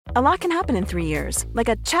A lot can happen in 3 years, like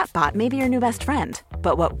a chatbot may be your new best friend.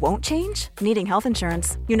 But what won't change? Needing health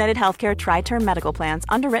insurance. United Healthcare Tri-Term Medical Plans,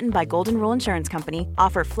 underwritten by Golden Rule Insurance Company,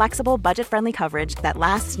 offer flexible, budget-friendly coverage that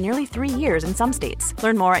lasts nearly 3 years in some states.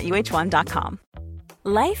 Learn more at uh1.com.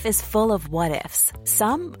 Life is full of what-ifs.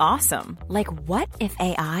 Some awesome, like what if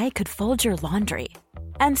AI could fold your laundry?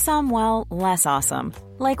 And some, well, less awesome,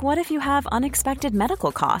 like what if you have unexpected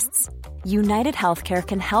medical costs? United Healthcare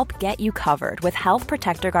can help get you covered with Health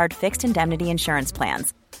Protector Guard fixed indemnity insurance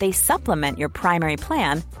plans. They supplement your primary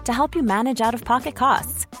plan to help you manage out-of-pocket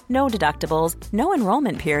costs. No deductibles, no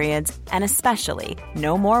enrollment periods, and especially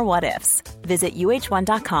no more what-ifs. Visit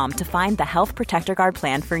uh1.com to find the Health Protector Guard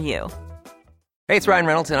plan for you. Hey, it's Ryan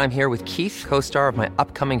Reynolds, and I'm here with Keith, co-star of my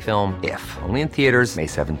upcoming film, If, only in theaters May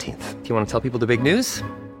 17th. Do you want to tell people the big news?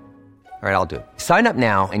 All right, I'll do it. Sign up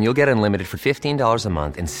now and you'll get unlimited for $15 a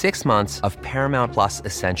month and 6 months of Paramount Plus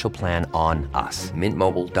Essential Plan on us.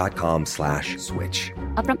 MintMobile.com/switch.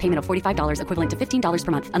 Upfront payment of $45 equivalent to $15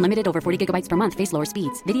 per month. Unlimited over 40 gigabytes per month. Face lower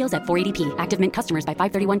speeds. Videos at 480p. Active Mint customers by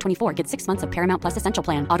 531.24 get 6 months of Paramount Plus Essential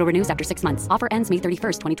Plan. Auto renews after 6 months. Offer ends May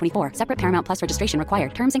 31st, 2024. Separate Paramount Plus registration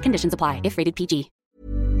required. Terms and conditions apply if rated PG.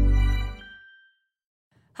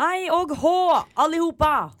 Hei og hå,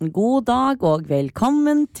 allihopa! God dag og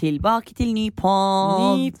velkommen tilbake til ny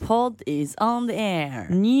podd. Ny podd is on the air.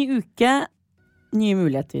 Ny uke, nye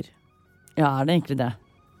muligheter. Ja, er det egentlig det?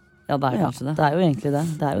 Ja, det er kanskje det. Det er jo egentlig det.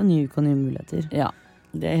 Det er jo ny uke og nye muligheter. Ja,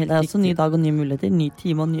 det er helt Det er riktig. også ny dag og nye muligheter, ny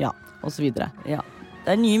time og ny, ja, og så videre. Ja.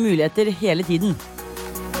 Det er nye muligheter hele tiden.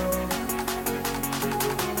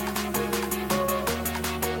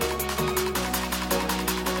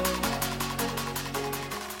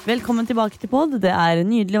 Velkommen tilbake til podd. Det er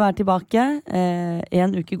nydelig å være tilbake.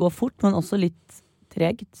 En uke går fort, men også litt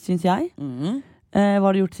tregt, synes jeg. Hva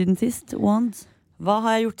har du gjort siden sist, Wand? Hva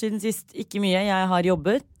har jeg gjort siden sist? Ikke mye. Jeg har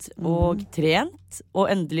jobbet og trent, og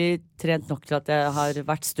endelig trent nok til at jeg har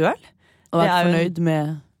vært støl. Og Det er er jo fornøyd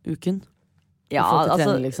med uken? Ja, Få til altså,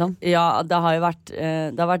 trening, liksom? ja, det har jo vært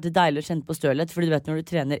det har vært deilig å kjenne på stølhet. Fordi du vet når du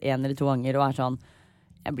trener 1 eller 2 ganger og er sånn,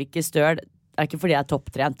 jeg blir ikke støl. Det er ikke fordi jeg er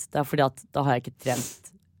topptrent. Det er fordi at da har jeg ikke trent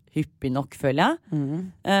hyppig nok, føler jeg.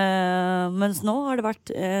 Mens nå har det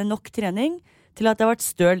vært nok trening til at jeg har vært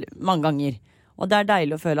støl mange ganger. Og det er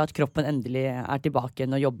deilig å føle at kroppen endelig er tilbake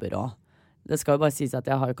igjen og jobber. Og det skal jo bare sies at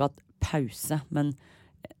jeg har jo ikke hatt pause, men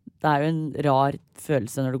det er jo en rar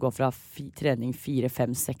følelse når du går fra trening 4,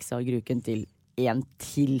 5, 6 dager i uken til 1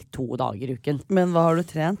 til 2 dager i uken. Men hva har du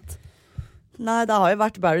trent? Nei, det har jo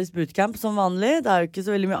vært Barry's Bootcamp som vanlig. Det er jo ikke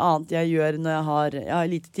så veldig mye annet jeg gjør når jeg har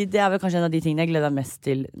lite tid. Det er vel kanskje en av de tingene jeg gleder meg mest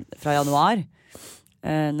til fra januar,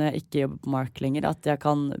 når jeg ikke jobber på Mark lenger, at jeg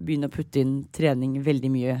kan begynne å putte inn trening veldig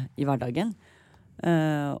mye i hverdagen,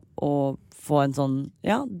 og få en sånn,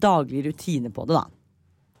 daglig rutine på det da.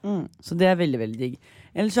 Så det er veldig, veldig digg.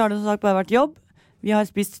 Ellers har det som sagt bare vært jobb. Vi har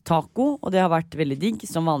spist taco, og det har vært veldig digg,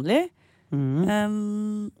 som vanlig.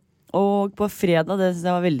 Og på fredag, det synes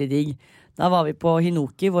jeg var veldig digg. Da var vi på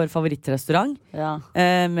Hinoki, vår favorittrestaurant,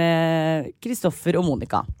 med Kristoffer og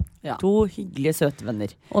Monica. 2 hyggelige, søte venner.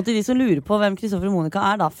 Og til de som lurer på hvem Kristoffer og Monica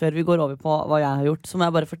er da, før vi går over på hva jeg har gjort, så må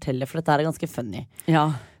jeg bare fortelle, for dette er ganske funny. Ja.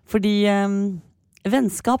 Fordi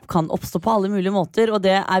vennskap kan oppstå på alle mulige måter, og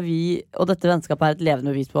det er vi, og dette vennskapet er et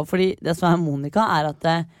levende bevis på. Fordi det som er Monica er at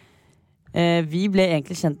vi ble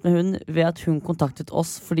egentlig kjent med hun ved at hun kontaktet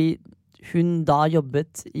oss, fordi hun da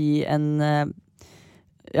jobbet i en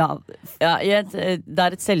det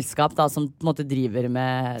er et selskap da som på en måte driver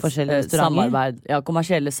med samarbeid,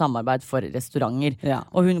 kommersielle samarbeid for restauranter.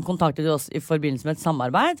 Og hun kontaktet oss i forbindelse med et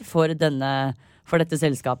samarbeid for dette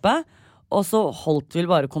selskapet. Og så holdt vi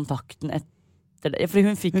bare kontakten etter det. Fordi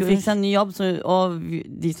hun fikk seg en ny jobb, og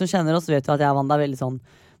de som kjenner oss vet jo at jeg og Wanda er veldig sånn,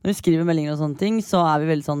 når vi skriver meldinger og sånne ting, så er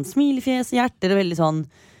vi veldig sånn smilefjes, hjerter, og veldig sånn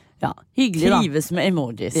hyggelig da. Trives med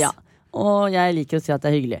emojis. Og jeg liker å si at det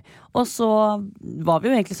er hyggelig. Og så var vi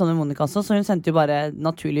jo egentlig sånn med Monica også, så hun sendte jo bare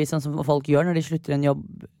naturligvis sånn som folk gjør når de slutter en jobb,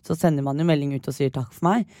 så sender man jo melding ut og sier takk for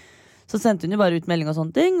meg. Så sendte hun jo bare ut melding og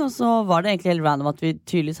sånne ting, og så var det egentlig helt random at vi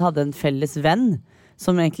tydeligvis hadde en felles venn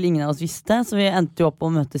som egentlig ingen av oss visste, så vi endte jo opp å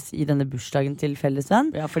møtes i denne bursdagen til felles venn.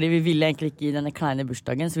 Ja, fordi vi ville egentlig ikke i denne kleine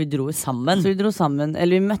bursdagen, så vi dro sammen.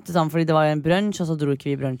 Eller vi møtte sammen fordi det var en brunch, og så dro ikke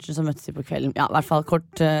vi i brunchen, så møttes vi på kvelden. Ja, i hvert fall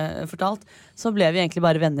kort fortalt. Så ble vi egentlig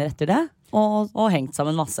bare venner etter det, og hengt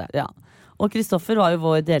sammen masse. Ja. Og Kristoffer var jo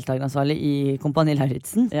vår deltakeransvarlig i Kompani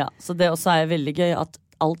Lauritzen. Ja, så det også er veldig gøy at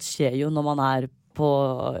alt skjer jo når man er på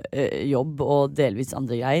jobb og delvis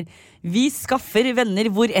andre greier. Vi skaffer venner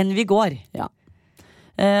hvor enn vi går. Ja.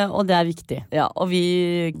 Og det viktig. Ja, og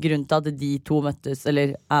grunnen til at de to møttes,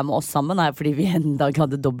 eller med oss sammen, fordi vi en dag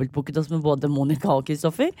hadde dobbeltbooket oss med både Monica og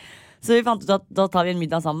Kristoffer. Så vi fant ut at da tar vi en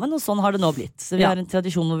middag sammen, og sånn har det nå blitt. Så vi har en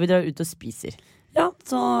tradisjon hvor vi drar ut og spiser. Ja,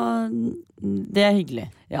 så det hyggelig.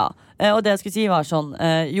 Ja, og det jeg skulle si var sånn,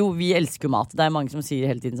 jo, vi elsker jo mat. Det mange som sier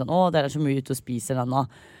hele tiden sånn, dere så mye ute og spiser den nå.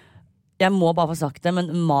 Jeg må bare få sagt det,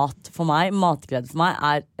 men matglede for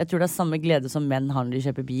meg jeg tror det samme glede som menn har når de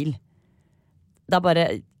kjøper bil. Det bare,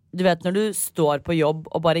 du vet når du står på jobb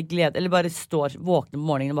og bare gleder, eller bare våkner på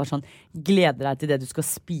morgenen og bare sånn, gleder deg til det du skal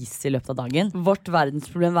spise i løpet av dagen. Vårt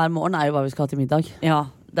verdensproblem hver morgen jo hva vi skal ha til middag. Ja,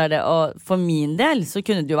 det det, og for min del så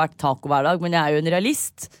kunne det jo vært taco hver dag, men jeg jo en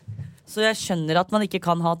realist. Så jeg skjønner at man ikke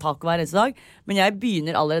kan ha taco hver eneste dag, men jeg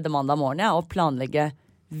begynner allerede mandag morgen å planlegge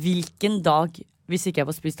hvilken dag, hvis ikke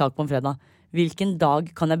jeg får spist taco på en fredag, hvilken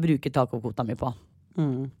dag kan jeg bruke tacokvota mi på.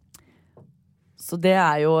 Så det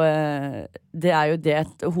jo det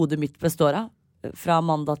hodet mitt består av, fra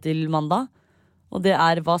mandag til mandag. Og det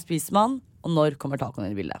hva spiser man, og når kommer tacoen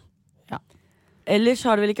inn i bildet. Ja. Ellers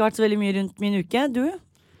har det vel ikke vært så veldig mye rundt min uke, du?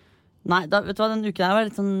 Nei, vet du hva, den uken var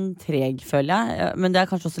litt sånn treg, føler jeg. Men det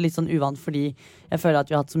kanskje også litt sånn uvant, fordi jeg føler at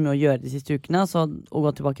vi har hatt så mye å gjøre de siste ukene. Så å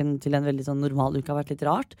gå tilbake til en veldig sånn normal uke har vært litt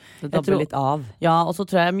rart. Det dabber litt av. Ja, og så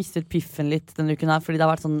tror jeg mistet piffen litt denne uken her, fordi det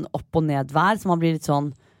har vært sånn opp- og nedvær, så man blir litt sånn.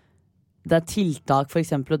 Det tiltak for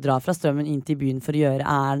eksempel å dra fra strømmen inn til byen for å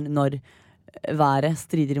gjøre når været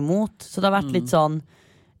strider imot. Så det har vært litt sånn.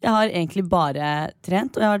 Jeg har egentlig bare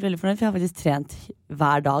trent, og jeg har vært veldig fornøyd, for jeg har faktisk trent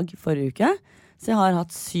hver dag forrige uke. Så jeg har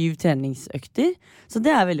hatt 7 treningsøkter. Så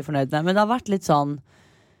det jeg veldig fornøyd med. Men det har vært litt sånn.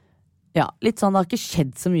 Ja, litt sånn, det har ikke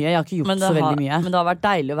skjedd så mye. Jeg har ikke gjort så veldig mye. Men det har vært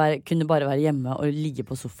deilig å kunne bare være hjemme og ligge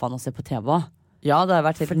på sofaen og se på TV. Ja, det har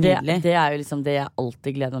vært helt nydelig. Det jo liksom det jeg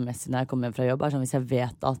alltid gleder meg mest når jeg kommer hjem fra jobb. Sånn, hvis jeg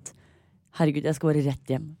vet at herregud, jeg skal bare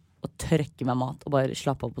rett hjem og trøkke meg mat og bare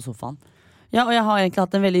slappe opp på sofaen. Ja, og jeg har egentlig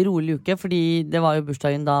hatt en veldig rolig uke, fordi det var jo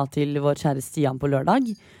bursdagen da til vår kjære Stian på lørdag,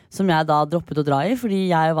 som jeg da droppet å dra i, fordi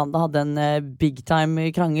jeg og Wanda hadde en big time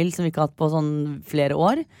krangel som vi ikke har hatt på sånn flere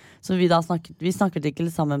år. Så vi snakket ikke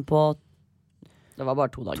sammen på det var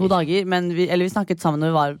bare 2 dager. 2 dager, men vi snakket sammen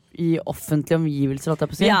når vi var i offentlige omgivelser, holdt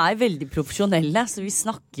jeg på å si. Vi veldig profesjonelle, så vi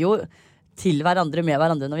snakker jo til hverandre med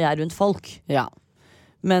hverandre når vi rundt folk. Ja.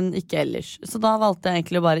 Men ikke ellers. Så da valgte jeg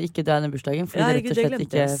egentlig å bare ikke dra denne bursdagen, fordi det rett og slett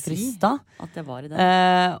ikke frista. At jeg var i det.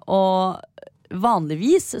 Og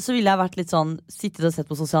vanligvis så ville jeg vært litt sånn, sittet og sett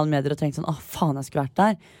på sosiale medier og tenkt sånn, faen, jeg skulle vært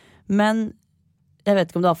der. Men jeg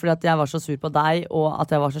vet ikke om det var fordi at jeg var så sur på deg, og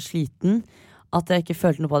at jeg var så sliten, at jeg ikke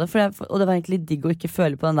følte noe på det. Og det var egentlig digg å ikke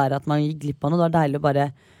føle på den der at man gikk glipp av noe. Det var deilig å bare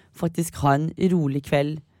faktisk ha en rolig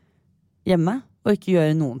kveld hjemme, og ikke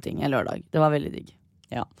gjøre noen ting en lørdag. Det var veldig digg.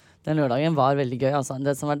 Ja. Den lørdagen var veldig gøy, altså.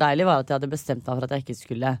 Det som var deilig var at jeg hadde bestemt meg for at jeg ikke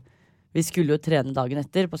skulle. Vi skulle jo trene dagen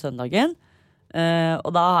etter på søndagen,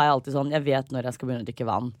 og da har jeg alltid sånn, jeg vet når jeg skal begynne å drikke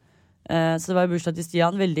vann. Så det var jo bursdag til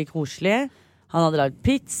Stian, veldig koselig. Han hadde lagd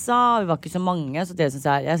pizza, vi var ikke så mange, så det synes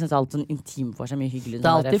jeg synes alt sånn intim for seg mye hyggelig.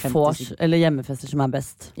 Det alltid vors eller hjemmefester som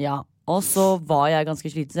best. Ja, og så var jeg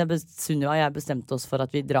ganske sliten, så Sunniva og jeg bestemte oss for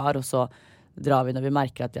at vi drar, og så drar vi når vi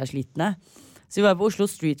merker at vi slitne. Så vi var på Oslo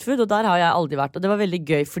Street Food, og der har jeg aldri vært. Og det var veldig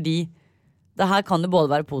gøy, fordi det her kan jo både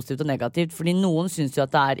være positivt og negativt. Fordi noen synes jo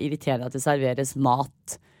at det irriterende at det serveres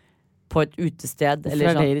mat på et utested.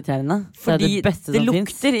 Hvorfor det irriterende? Fordi det beste det som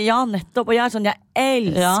lukter, finnes. ja, nettopp. Og jeg sånn, jeg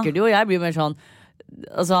elsker det jo. Jeg blir mer sånn,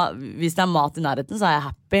 altså, hvis det mat i nærheten, så jeg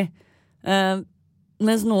happy.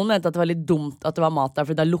 Mens noen mente at det var litt dumt at det var mat der,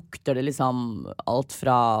 for da lukter det liksom alt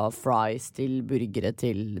fra fries til burgere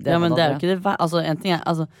til det. Ja, men det jo ikke det. Altså, en ting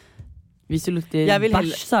altså hvis det lukter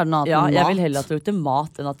bæsj, så det noe ja, mat. Jeg vil heller at det lukter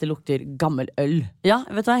mat enn at det lukter gammel øl. Ja,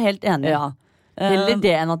 vet du, jeg helt enig. Ja. Heller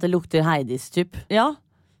det enn at det lukter Heidis typ. Ja,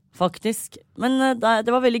 faktisk. Men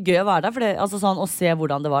det var veldig gøy å være der, for altså sånn, å se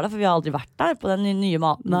hvordan det var der, for vi har aldri vært der på den nye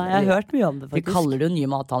maten. Nei, jeg har hørt mye om det, faktisk. Vi kaller det jo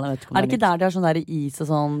nye mathallen. Er det ikke der de har sånn der is og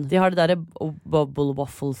sånn? De har det der bubble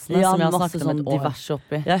wafflesene, ja, som jeg har snakket om et år. Diverse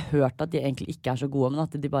oppi. Jeg har hørt at de egentlig ikke så gode, men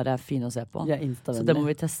at de bare fine å se på. Så det må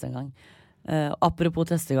vi teste en gang. Apropos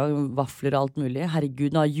testegang, vafler og alt mulig. Herregud,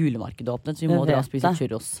 nå har julemarkedet åpnet, så vi må dra og spise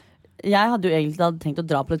churros. Jeg hadde jo egentlig tenkt å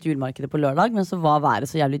dra på et julemarkedet på lørdag, men så var været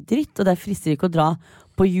så jævlig dritt, og det frister ikke å dra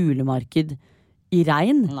på julemarked i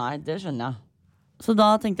regn. Nei, det skjønner jeg. Så da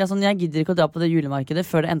tenkte jeg sånn, jeg gidder ikke å dra på det julemarkedet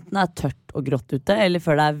før det enten tørt og grått ute, eller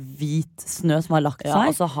før det hvit snø som har lagt seg. Ja,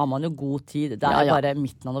 og så har man jo god tid. Det bare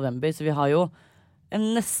midten av november, så vi har jo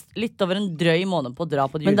litt over en drøy måned på å dra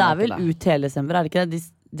på det julemarkedet. Men det vel ut hele desember, er det ikke det?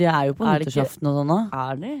 De jo på nyttårsaften og sånn nå.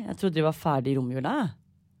 Er de? Jeg trodde de var ferdig i romjula.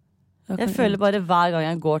 Jeg føler bare hver gang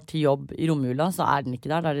jeg går til jobb i romjula, så den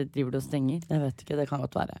ikke der driver det og stenger. Jeg vet ikke, det kan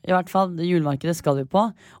godt være. I hvert fall, julemarkedet skal vi på.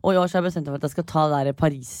 Og i år så har jeg bestemt meg for at jeg skal ta det der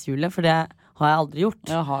Paris-hjulet, for det har jeg aldri gjort.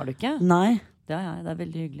 Ja, har du ikke? Nei. Det har jeg, det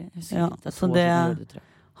veldig hyggelig. Så det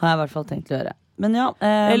har jeg i hvert fall tenkt å gjøre. Men ja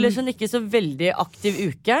Ellers en ikke så veldig aktiv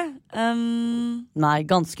uke. Nei,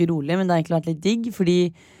 ganske rolig, men det har egentlig vært litt digg, fordi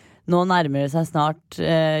nå nærmer det seg snart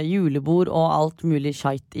julebord og alt mulig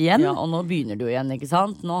skjeit igjen. Ja, og nå begynner det jo igjen, ikke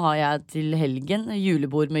sant? Nå har jeg til helgen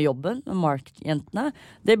julebord med jobben, med Mark-jentene.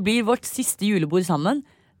 Det blir vårt siste julebord sammen.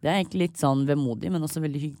 Det egentlig litt sånn vemodig, men også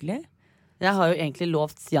veldig hyggelig. Jeg har jo egentlig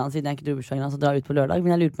lovt Stian, siden jeg ikke tror bursdagen hans, å dra ut på lørdag.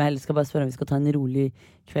 Men jeg lurer på meg heller skal bare spørre om vi skal ta en rolig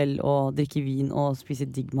kveld og drikke vin og spise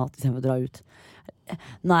digg mat i stedet for å dra ut.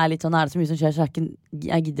 Nå er det så mye som skjer, så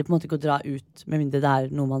jeg gidder på en måte ikke å dra ut med mindre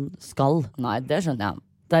det noe man skal. Nei, det skjønner jeg.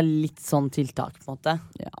 Det litt sånn tiltak på en måte.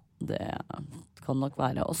 Ja, det kan nok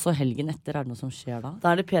være. Og så helgen etter, det noe som skjer da?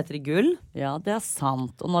 Da det P3 Gull. Ja, det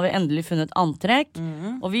sant. Og nå har vi endelig funnet antrekk.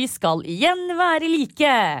 Og vi skal igjen være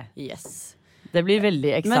like. Yes. Det blir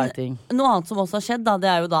veldig exciting. Men noe annet som også har skjedd da,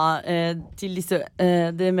 det jo da til disse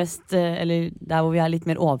det mest, eller der hvor vi litt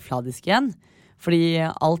mer overfladiske igjen. Fordi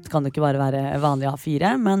alt kan jo ikke bare være vanlig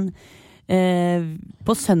A4. Men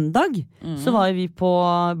på søndag så var vi på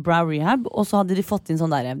Brow Rehab, og så hadde de fått inn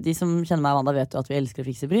sånn der. De som kjenner meg, Wanda, vet jo at vi elsker å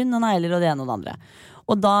fikse bryn og negler og det ene og det andre.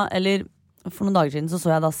 Og da, eller for noen dager siden så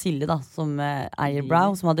jeg da Silje da, som eier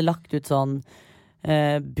Brow, som hadde lagt ut sånn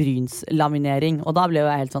brynslaminering. Og da ble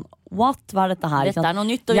jeg helt sånn, what? Hva dette her? Dette noe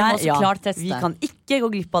nytt, og vi må så klart teste. Vi kan ikke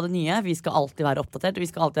gå glipp av det nye. Vi skal alltid være oppdatert, og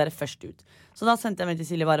vi skal alltid være først ut. Så da sendte jeg meg til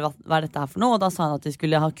Silje hva dette her for noe. Og da sa han at de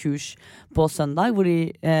skulle ha kurs på søndag, hvor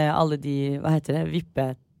alle de, hva heter det,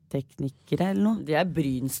 vippeteknikere eller noe. De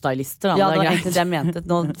brynstylister da. Ja, det var egentlig det jeg mente.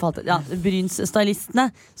 Nå falt det. Ja, brynstylistene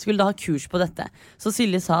skulle da ha kurs på dette. Så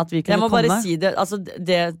Silje sa at vi kunne komme. Jeg må bare si det, altså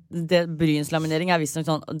det brynslaminering visst nok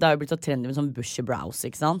sånn, det jo blitt så trendy med sånn bushy brows,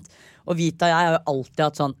 ikke sant? Og Vita og jeg har jo alltid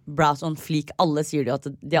hatt sånn brows on fleek. Alle sier det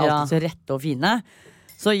at de alltid så rette og fine.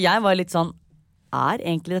 Så jeg var litt sånn,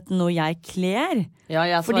 egentlig dette noe jeg kler?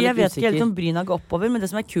 Ja, fordi jeg vet ikke helt om bryna går oppover, men det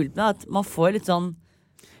som kult med at man får litt sånn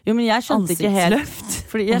jo, men jeg skjønte ikke helt,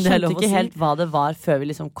 fordi jeg skjønte ikke helt hva det var før vi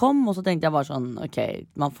liksom kom. Og så tenkte jeg bare sånn, ok,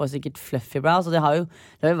 man får sikkert fluffy brows. Og det har jo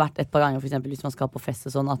vært et par ganger, for eksempel hvis man skal på fest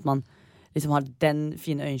og sånn, at man liksom har den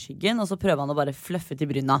fine øyenskyggen, og så prøver man å bare fluffe til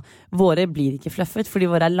bryna. Våre blir ikke fluffet, fordi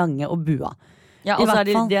våre lange og bua. Ja, og så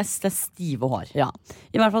det stive hår. Ja,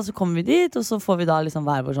 i hvert fall så kommer vi dit, og så får vi da liksom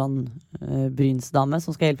hver vår sånn brynsdame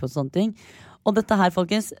som skal hjelpe oss sånne ting. Og dette her,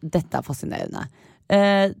 folkens, dette fascinerende.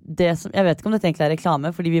 Jeg vet ikke om dette egentlig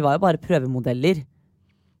reklame, fordi vi var jo bare prøvemodeller.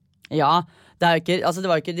 Ja, det jo ikke, altså det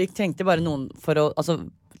var ikke, de trengte bare noen for å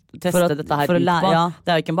teste dette her ut på. Ja.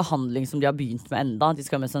 Det jo ikke en behandling som de har begynt med enda. De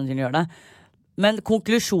skal mest sannsynlig gjøre det. Men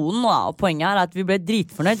konklusjonen og poenget her at vi ble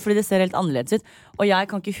dritfornøyd, fordi det ser helt annerledes ut. Og jeg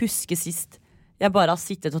kan ikke huske sist jeg bare har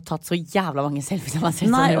sittet og tatt så jævla mange selfies av meg selv.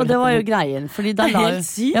 Nei, og det var jo greien, fordi da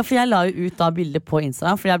for jeg la jo ut da bildet på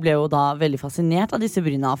Instagram, for jeg ble jo da veldig fascinert av disse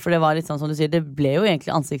bryna, for det var litt sånn som du sier, det ble jo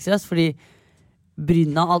egentlig ansiktsløst, fordi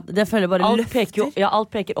bryna, det føler bare løfter. Alt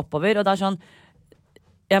peker oppover, og det sånn,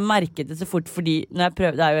 jeg merket det så fort, fordi når jeg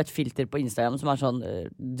prøvde, det jo et filter på Instagram som sånn,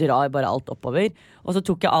 drar bare alt oppover, og så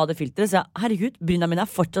tok jeg av det filteret, så herregud, bryna mine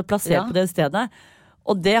fortsatt plassert på det stedet,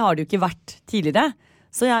 og det har det jo ikke vært tidligere.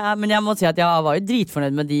 Men jeg må si at jeg var jo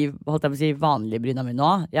dritfornøyd med de holdt jeg på å si, vanlige bryna mine nå.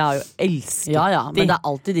 Jeg har jo elsket men det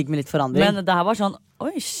alltid digg med litt forandring. Men det her var sånn,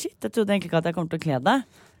 oi shit, jeg trodde egentlig ikke at jeg kom til å kle det.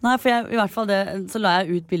 Nei, for i hvert fall så la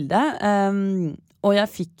jeg ut bildet, og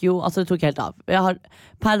jeg fikk jo, altså det tok helt av. Jeg har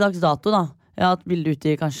per dags dato da, jeg har hatt bildet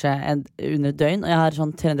ute i kanskje under et døgn, og jeg har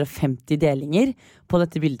sånn 350 delinger på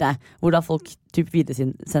dette bildet, hvor da folk typ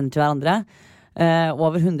videresender til hverandre,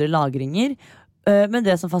 over 100 lagringer. Men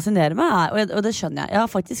det som fascinerer meg og det skjønner jeg har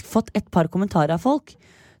faktisk fått et par kommentarer av folk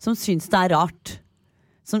som syns det rart,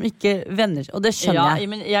 som ikke venner, og det skjønner jeg.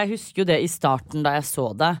 Men jeg husker jo det i starten da jeg så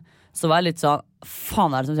det, så var jeg litt sånn, faen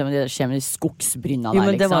det som skjer med de skogsbryna der, jo,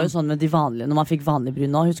 men det var jo sånn med de vanlige, når man fikk vanlige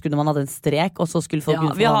bryn nå, husker du når man hadde en strek, og så skulle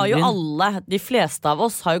folk vi har jo alle, de fleste av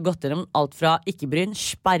oss har jo gått gjennom alt fra ikke-bryn,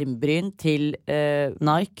 spermbryn til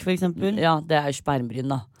Nike for eksempel. Ja, det jo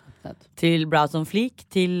spermbryn da, til brows on fleek,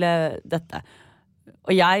 til dette.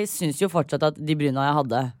 Og jeg synes jo fortsatt at de bryna jeg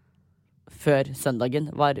hadde før søndagen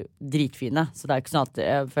var dritfine. Så det ikke sånn at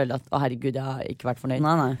jeg føler at, herregud, jeg har ikke vært fornøyd.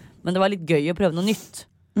 Nei. Men det var litt gøy å prøve noe nytt.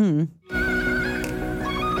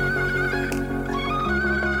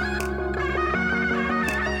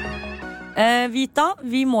 Vita,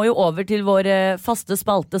 vi må jo over til vår faste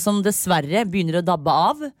spalte som dessverre begynner å dabbe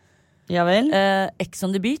av. Ja vel. Ex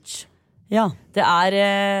on the beach. Ja, Det er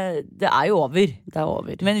jo over. det er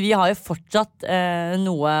over. Men vi har jo fortsatt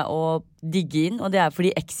noe å digge inn, og det er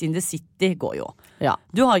fordi Ex in the City går jo. Ja.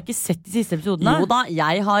 Du har ikke sett de siste episodene. Jo da,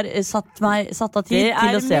 jeg har satt av tid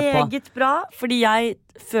til å se på. Det er meget bra, fordi jeg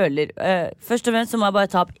føler først og fremst så må jeg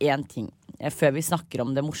bare ta opp én ting før vi snakker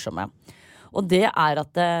om det morsomme. Og det er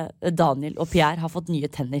at Daniel og Pierre har fått nye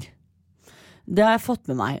tenner. Det har jeg fått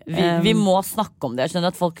med meg. Vi må snakke om det. Jeg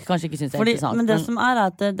skjønner at folk kanskje ikke synes det er interessant. Men det som er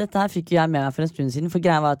at dette her fikk jeg med meg for en stund siden. For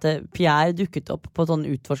greia var at Pierre dukket opp på sånn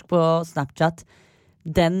utforsk på Snapchat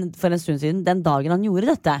for en stund siden, den dagen han gjorde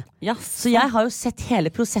dette. Ja, så jeg har jo sett hele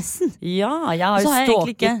prosessen. Ja, jeg har jo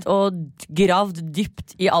ståket og gravd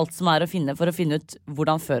dypt i alt som er å finne, for å finne ut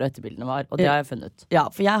hvordan før- og etterbildene var. Og det har jeg funnet. Ja,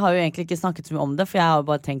 for jeg har jo egentlig ikke snakket så mye om det, for jeg har jo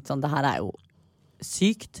bare tenkt sånn, det her er jo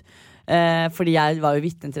sykt. Fordi jeg var jo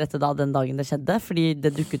vitne til dette da den dagen det skjedde, fordi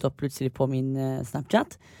det dukket opp plutselig på min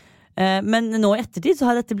Snapchat. Men nå i ettertid så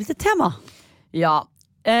har dette blitt et tema. Ja,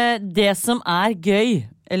 det som er gøy,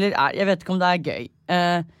 eller jeg vet ikke om det er gøy,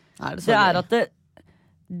 det er at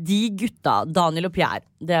de gutta, Daniel og Pierre,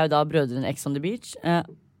 det er jo da brødrene Ex on the Beach,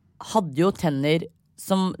 hadde jo tenner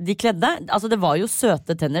som de kledde. Altså det var jo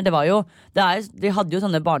søte tenner. De hadde jo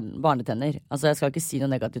sånne barnetenner. Altså jeg skal ikke si noe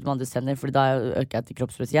negativt om andres tenner, for da øker jeg til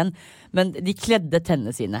kroppspress igjen. Men de kledde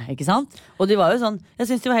tennene sine, ikke sant? Og de var jo sånn, jeg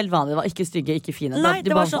synes de var helt vanlige. Det var ikke stygge, ikke fine. Nei,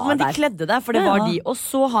 det var sånn, men de kledde det, for det var de. Og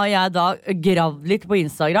så har jeg da gravd litt på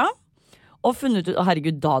Instagram og funnet ut,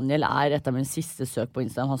 herregud, Daniel er et av mine siste søk på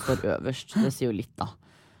Instagram. Han står øverst. Det sier jo litt da.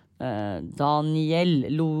 Daniel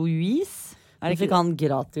Louise. Er det ikke han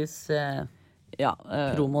gratis...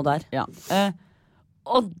 promo der. Ja.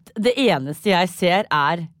 Og det eneste jeg ser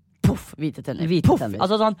er poff, hvite tenner.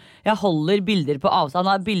 Altså sånn, jeg holder bilder på avstand.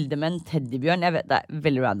 Han har bilder med en teddybjørn. Jeg vet, det er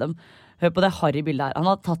veldig random. Hør på det harry bildet her. Han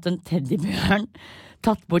har tatt en teddybjørn,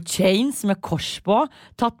 tatt på chains med kors på,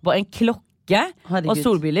 tatt på en klokke og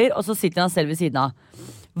solbriller, og så sitter han selv ved siden av.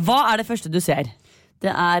 Hva er det første du ser? Det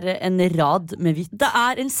er en rad med hvitt. Det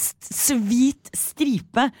er en hvit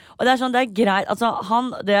stripe. Og det er sånn, det er greit altså,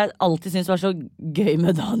 det jeg alltid synes var så gøy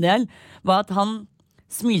med Daniel, var at han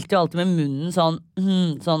smilte jo alltid med munnen sånn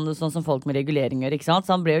som folk med regulering gjør, ikke sant?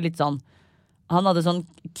 Så han ble jo litt sånn, han hadde sånn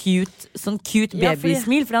cute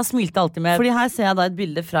babysmil, fordi han smilte alltid med. Fordi her ser jeg da et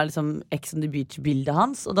bilde fra liksom Ex on the Beach-bildet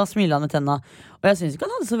hans, og da smiler han med tenna. Og jeg synes ikke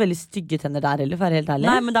han hadde så veldig stygge tenner der heller, for å være helt ærlig.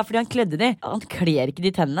 Nei, men det er fordi han kledde de. Han kler ikke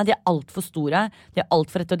de tennene, de er alt for store, de er alt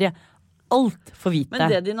for rette, og de er alt for hvite. Men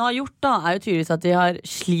det de nå har gjort da, er jo tydeligvis at de har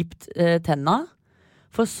slipt tenna,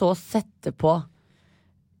 for så å sette på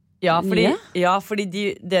fordi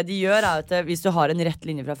det de gjør er at hvis du har en rett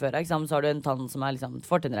linje fra før, så har du en tann som er liksom,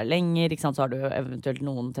 fortenner er lenger, så har du eventuelt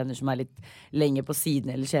noen tenner som er litt lenger på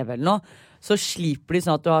siden eller skjeve eller noe, så sliper de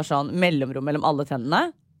sånn at du har sånn mellomrom mellom alle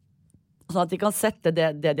tennene, sånn at de kan sette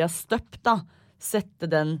det de har støpt da, sette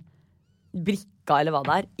den brikka eller hva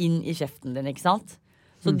det er inn i kjeften din, ikke sant?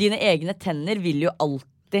 Så dine egne tenner vil jo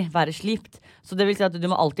alltid være slipt, så det vil si at du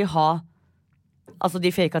må alltid ha altså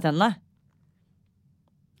de faka tennene.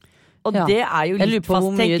 Og det er jo litt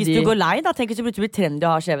fast. Tenk hvis du går lei da. Tenk hvis du plutselig blir trendy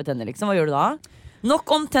og har skjeve tenner liksom. Hva gjør du da? Nok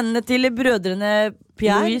om tennene til brødrene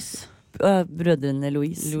Pierre brødrene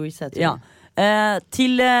Louise heter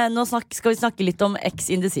det. Nå skal vi snakke litt om Ex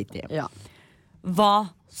in the City. Hva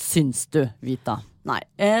syns du, Vita? Nei,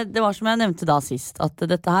 det var som jeg nevnte da sist, at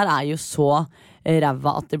dette her er jo så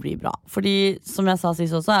ræva at det blir bra. Fordi som jeg sa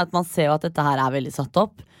sist også, er at man ser jo at dette her er veldig satt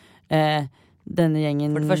opp. Denne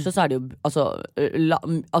gjengen. For det første så er det jo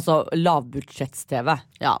lavbudsjetts-TV.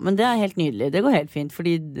 Ja, men det er helt nydelig. Det går helt fint,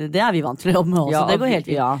 fordi det er vi vant til å jobbe med også. Det går helt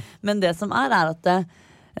fint. Men det som er at det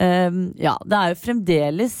er jo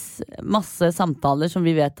fremdeles masse samtaler som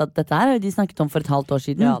vi vet at dette her har de snakket om for et halvt år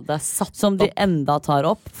siden. Ja, det er satt som de opp. enda tar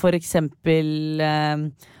opp. For eksempel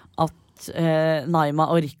at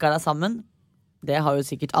Naima og Rikard er sammen. Det har jo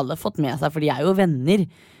sikkert alle fått med seg, for de er jo venner.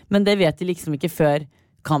 Men det vet de liksom ikke før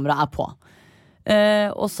kameraet er på.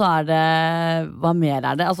 Og så er det hva mer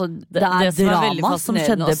er det? Altså, det er drama som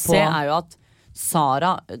skjedde på. Se er jo at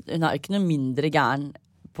Sara, hun er ikke noe mindre gæren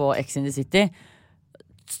på Ex in the City.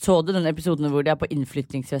 Så du den episoden hvor de er på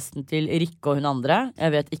innflyttingsfesten til Rikke og hun andre?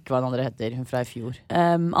 Jeg vet ikke hva den andre heter, hun fra i fjor.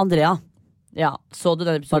 Andrea. Ja, så du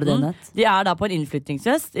den episoden? De er da på en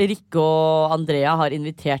innflyttingsfest. Rikke og Andrea har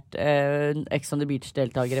invitert Ex on the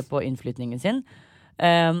Beach-deltagere på innflytningen sin.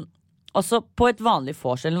 Også på et vanlig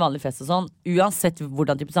vors eller en vanlig fest og sånn, uansett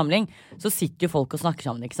hvordan type samling, så sitter jo folk og snakker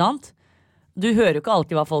sammen, ikke sant? Du hører jo ikke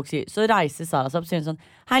alltid hva folk sier. Så reiser Sara seg opp og sier sånn,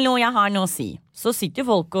 hallo, jeg har noe å si. Så sitter jo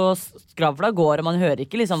folk og skravler går, og man hører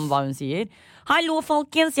ikke liksom hva hun sier. Hallo,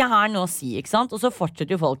 folkens, jeg har noe å si, ikke sant? Og så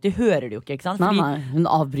fortsetter jo folk, de hører det jo ikke sant? Fordi hun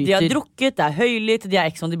avbryter. de har drukket, det er høylytt, de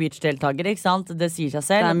er Ex on the Beach-deltakere, ikke sant? Det sier seg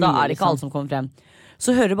selv, og da er det ikke alle som kommer frem.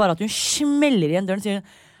 Så hører du bare at hun smeller igjen døren og sier,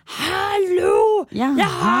 hallo,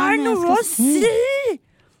 jeg har noe å si!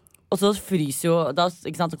 Og så fryser jo da,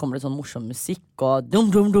 ikke sant, så kommer det sånn morsom musikk og dum,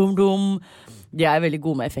 dum, dum, dum. De er veldig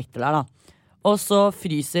gode med effekter der da. Og så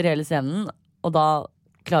fryser hele scenen, og da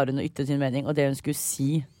klarer hun å ytre sin mening, og det hun skulle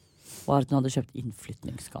si var at hun hadde kjøpt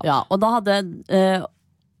innflytningsgave. Ja, og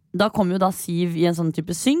da kom jo da Siv i en sånn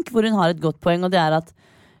type synk, hvor hun har et godt poeng, og det er at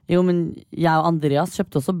jo, men jeg og Andreas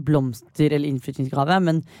kjøpte også blomster eller innflytningsgave,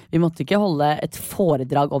 men vi måtte ikke holde et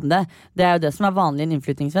foredrag om det. Det er jo det som er vanlig i en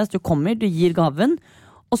innflytningsfest. Du kommer, du gir gaven,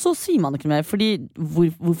 og så sier man ikke mer, fordi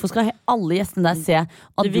hvorfor skal alle gjestene der se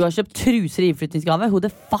at du har kjøpt truser i innflytningsgave? Who the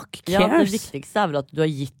fuck cares? Ja, det viktigste er vel at du har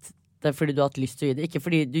gitt det fordi du har hatt lyst til å gi det, ikke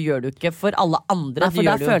fordi du gjør det ikke for alle andre. Nei, for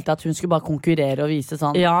der følte jeg at hun skulle bare konkurrere og vise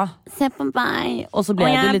sånn, se på meg, og så ble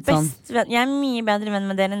det litt sånn jeg er mye bedre venn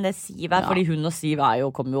med dere enn det Siv er, fordi hun og Siv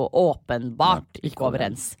kommer jo åpenbart ikke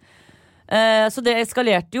overens. Så det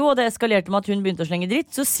eskalerte jo, og det eskalerte med at hun begynte å slenge dritt,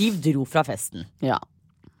 så Siv dro fra festen. Ja.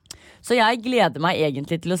 Så jeg gleder meg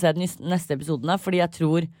egentlig til å se den neste episoden, fordi jeg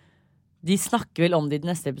tror de snakker vel om det i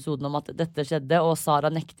den neste episoden om at dette skjedde, og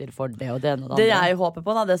Sara nekter for det og det ene og det andre. Det jeg håper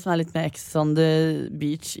på da, det som er litt mer Ex on the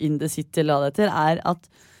Beach in the city eller hva det heter, er at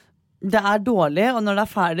det er dårlig, og når det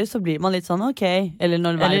er ferdig så blir man litt sånn ok, eller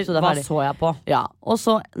når det er ferdig. Hva så jeg på? Ja, og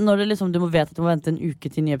så når det liksom, du må vet at du må vente en uke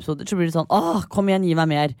til nye episoder, så blir det sånn, åh, kom igjen, gi meg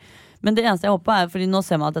mer. Men det eneste jeg håper er, fordi nå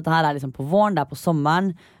ser man at dette her er liksom på våren, det er på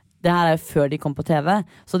sommeren, det her er jo før de kom på TV,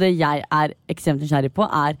 så det jeg er ekstremt nysgjerrig på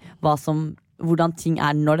er hvordan ting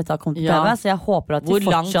er når dette har kommet på TV, så jeg håper at de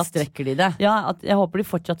hvor langt strekker de det? Ja, jeg håper de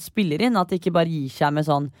fortsatt spiller inn, at de ikke bare gir seg med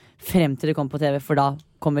sånn frem til det kommer på TV, for da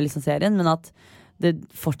kommer liksom serien, men at det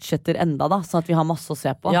fortsetter enda da, sånn at vi har masse å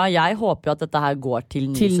se på. Ja, jeg håper jo at dette her går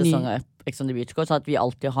til ny sesong av Ex on the Beach, sånn at vi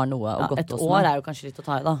alltid har noe å godt oss med. Et år er jo kanskje litt å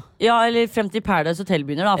ta i da. Ja, eller frem til Paradise Hotel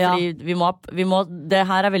begynner da, fordi vi må, det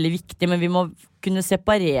her er veldig viktig, men vi må kunne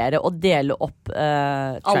separere og dele opp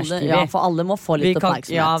trash-TV. Ja, for alle må få litt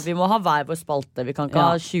oppmerksomhet. Ja, vi må ha hver vår spalte. Vi kan ikke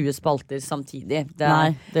ha 20 spalter samtidig.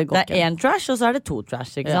 Nei, det går ikke. Det er en trash, og så er det 2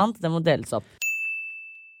 trash, ikke sant? Det må deles opp.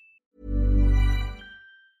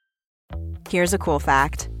 Here's a cool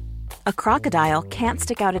fact. A crocodile can't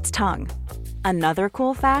stick out its tongue. Another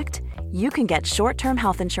cool fact, you can get short-term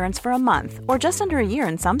health insurance for a month or just under a year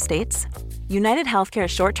in some states. United Healthcare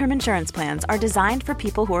short-term insurance plans are designed for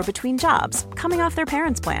people who are between jobs, coming off their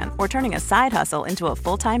parents' plan, or turning a side hustle into a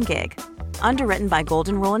full-time gig. Underwritten by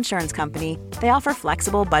Golden Rule Insurance Company, they offer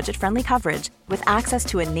flexible, budget-friendly coverage with access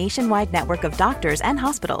to a nationwide network of doctors and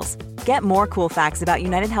hospitals. Get more cool facts about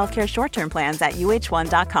United Healthcare short-term plans at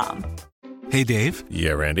uh1.com. Hey, Dave.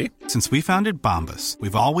 Yeah, Randy. Since we founded Bombas,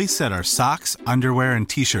 we've always said our socks, underwear, and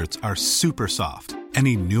T-shirts are super soft.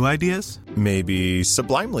 Any new ideas? Maybe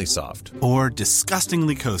sublimely soft. Or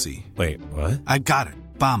disgustingly cozy. Wait, what? I got it.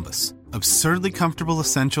 Bombas. Absurdly comfortable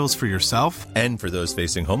essentials for yourself and for those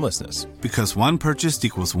facing homelessness. Because one purchased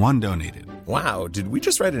equals one donated. Wow, did we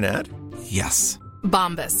just write an ad? Yes.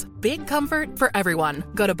 Bombas. Big comfort for everyone.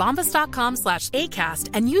 Go to bombas.com/ACAST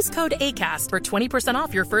and use code ACAST for 20%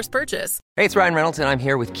 off your first purchase. Hey, it's Ryan Reynolds, and I'm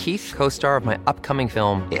here with Keith, co-star of my upcoming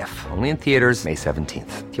film, If, only in theaters May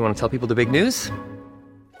 17th. Do you want to tell people the big news?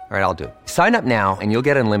 All right, I'll do it. Sign up now and you'll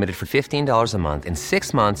get unlimited for $15 a month and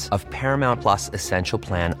 6 months of Paramount Plus Essential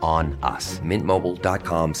Plan on us.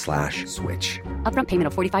 Mintmobile.com/switch. Upfront payment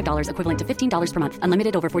of $45 equivalent to $15 per month.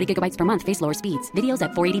 Unlimited over 40 gigabytes per month. Face lower speeds. Videos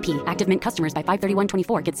at 480p. Active Mint customers by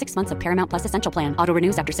 531.24 get 6 months of Paramount Plus Essential Plan. Auto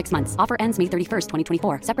renews after 6 months. Offer ends May 31st,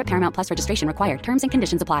 2024. Separate Paramount Plus registration required. Terms and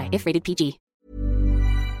conditions apply if rated PG.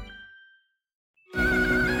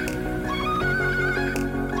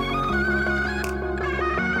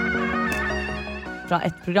 Fra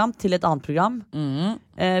et program til et annet program.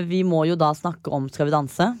 Vi må jo da snakke om Skal vi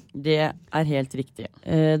danse. Det er helt riktig.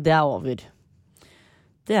 Det er over.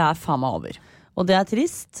 Det er faen meg over. Og det er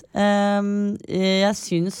trist. Jeg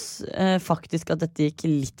syns faktisk at dette gikk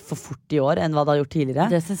litt for fort i år enn hva det har gjort tidligere.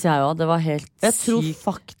 Det syns jeg òg. Det var helt sykt. Jeg tror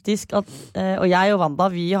faktisk at og jeg og Wanda,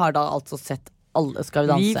 vi har da altså sett alle Skal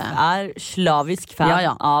vi danse. Vi er slavisk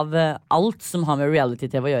fan av alt som har med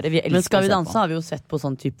reality-TV å gjøre. Vi elsker. Men Skal vi danse har vi jo sett på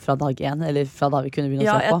sånn typ fra dag 1, eller fra da vi kunne begynne å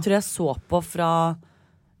se på. Ja, jeg tror jeg så på fra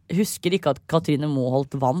husker ikke at Katrine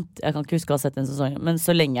Moholt vant. Jeg kan ikke huske å ha sett en sesong, men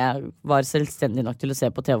så lenge jeg var selvstendig nok til å se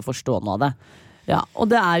på TV og forstå noe av det. Ja, og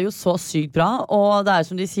det jo så sykt bra. Og det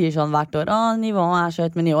som de sier sånn hvert år, nivået så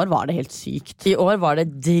høyt, men i år var det helt sykt. I år var det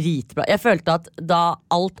dritbra. Jeg følte at da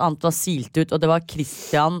alt annet var silt ut, og det var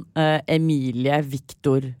Christian, Emilie,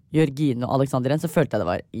 Victor, Jørgine og Alexander igjen, så følte jeg det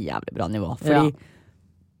var jævlig bra nivå. Fordi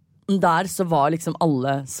der så var liksom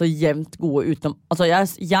alle så jevnt gode utenom. Altså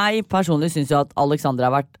jeg personlig synes jo at Alexander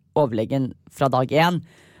har vært overlegen fra dag 1.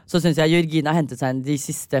 Så synes jeg Jørgine har hentet seg inn de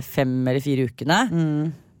siste 5 eller 4 ukene.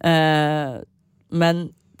 Men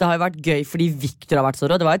det har jo vært gøy fordi Victor har vært så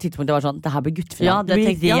rå. Det var et tidspunkt det var sånn, det her blir guttefinale. Det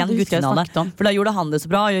blir ren guttefinale. For da gjorde han det så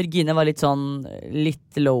bra. Jørgine var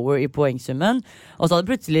litt lower i poengsummen. Og så hadde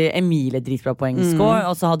plutselig Emilie dritbra poengscore.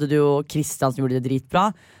 Og så hadde du jo Christian som gjorde det dritbra.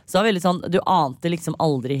 Så det var veldig sånn, du ante liksom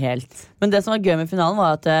aldri helt. Men det som var gøy med finalen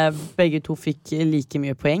var at begge to fikk like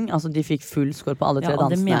mye poeng. Altså de fikk full score på alle 3 dansene.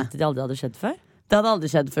 Og det mente de aldri hadde skjedd før? Det hadde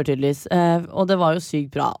aldri skjedd før tydeligvis. Og det var jo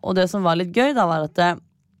sykt bra. Og det som var litt gøy da var at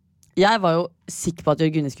jeg var jo sikker på at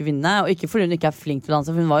Jørgine skulle vinne. Og ikke fordi hun ikke flink til å danse,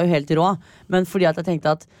 for hun var jo helt rå, men fordi at jeg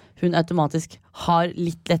tenkte at hun automatisk har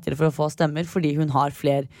litt lettere for å få stemmer, fordi hun har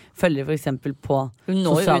flere følgere for eksempel på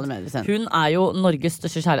sosiale medier. Hun jo Norges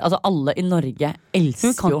største kjærlighet. Altså alle i Norge elsker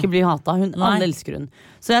jo. Hun kan ikke bli hatet, alle elsker hun.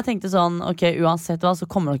 Så jeg tenkte sånn, ok, uansett hva så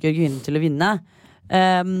kommer nok Jørgine til å vinne.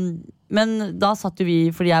 Men da satt jo vi,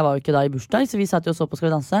 fordi jeg var jo ikke da i bursdag, så vi satt jo og så på Skal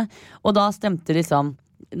vi danse. Og da stemte liksom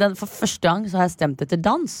for første gang så har jeg stemt etter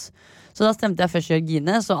dans. Så da stemte jeg først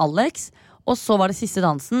Jørgine, så Alex. Og så var det siste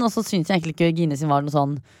dansen. Og så synes jeg egentlig ikke Jørgine sin var noe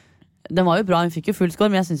sånn. Den var jo bra, hun fikk jo full score,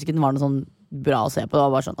 men jeg synes ikke den var noe sånn bra å se på. Det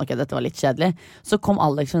var bare sånn, ok, dette var litt kjedelig. Så kom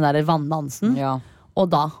Alex med den der vanndansen.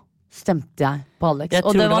 Og da stemte jeg på Alex.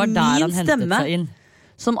 Og det var min stemme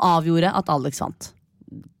som avgjorde at Alex vant.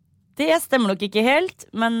 Det stemmer nok ikke helt,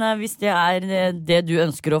 men hvis det det du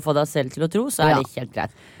ønsker å få deg selv til å tro, så det helt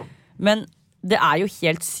greit. Men det jo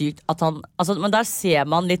helt sykt at han altså, men der ser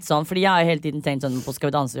man litt sånn, fordi jeg har hele tiden tenkt sånn på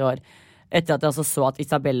Skal vi danse i år. Etter at jeg altså så at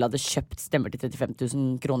Isabella hadde kjøpt stemmer til 35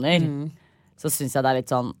 000 kroner, så synes jeg det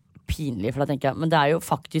litt sånn pinlig. For da tenker jeg, men det jo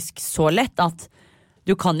faktisk så lett at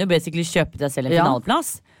du kan jo basically kjøpe deg selv en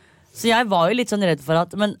finaleplass. Så jeg var jo litt sånn redd for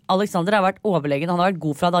at, men Alexander har vært overlegen. Han har vært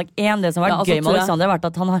god fra dag 1. Det som har vært gøy med Alexander har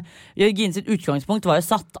vært at Jørgine sitt utgangspunkt var jo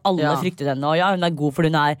satt. Alle fryktet henne, og hun god for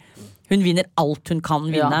hun vinner alt hun kan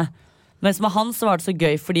vinne. Mens med han så var det så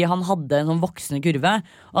gøy fordi han hadde en sånn voksende kurve.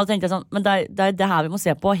 Og da tenkte jeg sånn, men det her vi må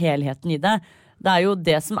se på, helheten i det. Det jo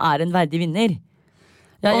det som en verdig vinner.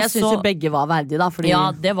 Ja, jeg synes jo begge var verdige da fordi... Ja,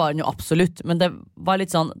 det var den jo absolutt. Men det var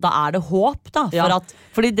litt sånn, da det håp da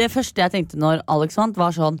fordi det første jeg tenkte når Alex vant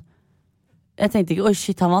var sånn, jeg tenkte ikke, oi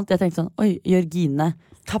shit han vant. Jeg tenkte sånn, oi Jørgine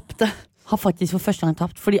tappte, har faktisk for første gang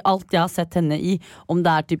tapt. Fordi alt jeg har sett henne i, om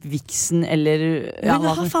det typ Vixen eller hun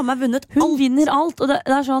har faen meg vunnet alt. Hun vinner alt, og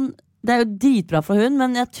det sånn, det jo dritbra for hun,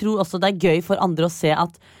 men jeg tror også det gøy for andre å se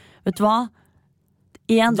at, vet du hva,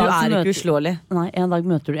 en dag du ikke uslåelig. Nei, en dag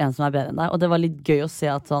møter du en som bedre enn deg, og det var litt gøy å se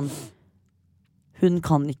at sånn, hun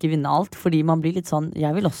kan ikke vinne alt, fordi man blir litt sånn,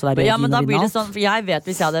 jeg vil også være Jørgine men da og blir vinne det sånn, for jeg vet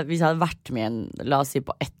hvis jeg hadde vært med en, la oss si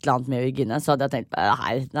på et eller annet med Jørgine, så hadde jeg tenkt,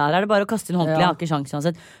 her det bare å kaste inn håndkle, jeg har ikke sjansen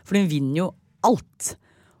uansett, for hun vinner jo alt.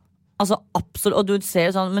 Altså absolutt, og du ser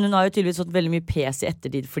jo sånn, men hun har jo tydeligvis fått veldig mye pes i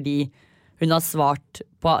ettertid, fordi hun har svart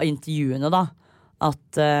på intervjuene da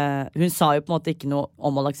at hun sa jo på en måte ikke noe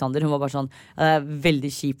om Alexander. Hun var bare sånn, veldig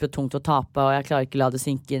kjipt og tungt å tape, og jeg klarer ikke la det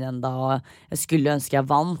synke inn enda, og jeg skulle ønske jeg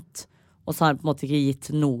vant. Og så har hun på en måte ikke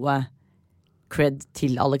gitt noe cred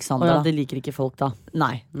til Alexander. Det liker ikke folk da.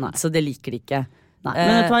 Nei. Så det liker de ikke. Nei.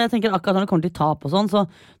 Men vet du hva, jeg tenker akkurat når det kommer til tap og sånn, så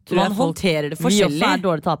tror man håndterer det forskjellig. Vi også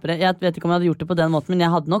dårlige tapere. Jeg vet ikke om jeg hadde gjort det på den måten, men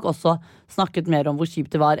jeg hadde nok også snakket mer om hvor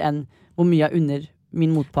kjipt det var enn hvor mye jeg under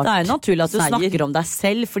min motpart. Det naturlig at du snakker om deg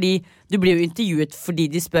selv, fordi du blir jo intervjuet fordi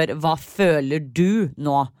de spør hva føler du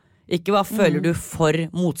nå? Ikke hva føler du for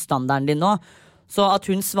motstanderen din nå? Så at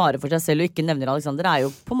hun svarer for seg selv og ikke nevner Alexander jo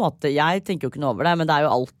på en måte, jeg tenker jo ikke noe over det, men det jo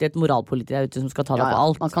alltid et moralpoliti der ute som skal ta deg på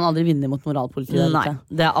alt. Man kan aldri vinne mot moralpoliti der ute.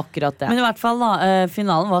 Nei, det akkurat det. Men i hvert fall da,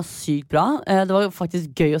 finalen var sykt bra. Det var jo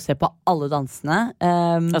faktisk gøy å se på alle dansene.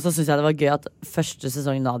 Og så synes jeg det var gøy at første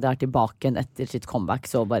sesongen da de tilbake igjen etter sitt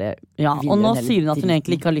comeback, så bare og nå sier hun at hun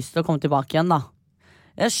egentlig ikke har lyst til å komme tilbake igjen da.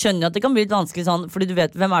 Jeg skjønner jo at det kan bli litt vanskelig sånn, fordi du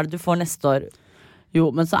vet, hvem det du får neste år?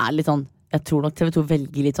 Jo, men så det litt sånn, jeg tror nok TV2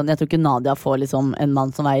 velger litt sånn. Jeg tror ikke Nadia får liksom en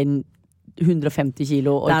mann som veier 150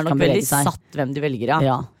 kilo og ikke kan bevege seg. Det nok veldig satt hvem de velger,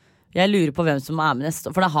 ja. Jeg lurer på hvem som med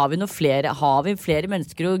neste. For da har vi flere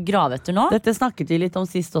mennesker å grave etter nå. Dette snakket vi litt om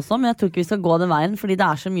sist også, men jeg tror ikke vi skal gå den veien, fordi det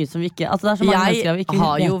så mye som vi ikke, altså det så mange mennesker vi ikke vet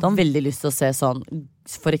om. Jeg har jo veldig lyst til å se sånn,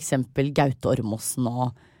 for eksempel Gaute Ormåsen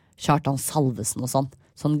og Kjartan Salvesen og sånn.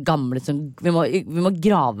 Sånn gamle, sånn, vi må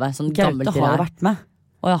grave sånn gammelt. Gaute har vært med.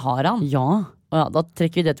 Og jeg har han. Ja. Ja, da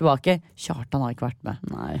trekker vi det tilbake. Kjartan har ikke vært med.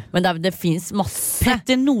 Nei. Men det finnes masse.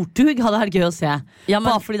 Petter Northug hadde vært gøy å se. Ja, men,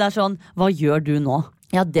 Bare fordi det sånn, hva gjør du nå?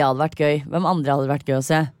 ja, det hadde vært gøy. Hvem andre hadde vært gøy å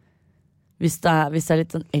se? Hvis det er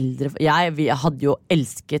litt sånn eldre jeg hadde jo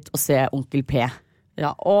elsket å se Onkel P.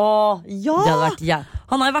 Ja, Det hadde vært,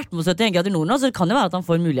 han har jo vært med på 71 grader nord nå, så det kan jo være at han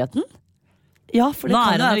får muligheten. Ja, for det Nå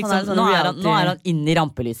kan er jo han, være at liksom, sånn nå er han inn i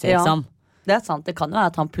rampelyset, Ja. liksom. Det er sant, det kan jo være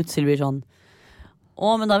at han plutselig blir sånn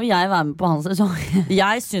men da vil jeg være med på hans sesong.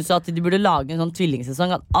 Jeg synes jo at de burde lage en sånn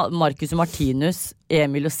tvillingsesong. At Marcus og Martinus,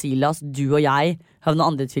 Emil og Silas, du og jeg har noen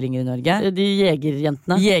andre tvillinger i Norge. De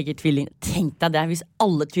jegerjentene. Jegertvilling. Tenk deg det, hvis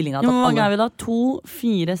alle tvillingene Hvor har mange tatt er alle. vi da? 2,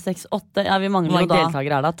 4, 6, 8 Ja, vi Hvor mangler mange jo da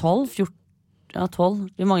deltakere er det? 12? 14? Ja, 12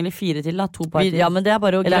 Vi mangler 4 til da, 2 par til Ja, men det er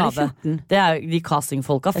bare å Eller er det grave. 14? Det er jo, de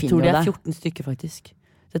castingfolka Jeg finner tror det jo er det. 14 stykker faktisk.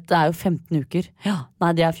 Dette er jo 15 uker. Ja.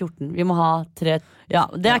 Nei, det er 14. Vi må ha 3 Ja,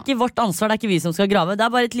 det er ikke vårt ansvar, det er ikke vi som skal grave. Det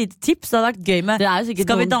er bare et lite tips. Det hadde vært gøy med Det er jo sikkert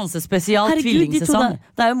Skal vi noen- danse spesial Herregud, de to tvillingsesong.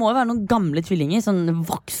 det må jo være noen gamle tvillinger. Sånn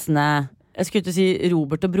voksne Jeg skulle ikke si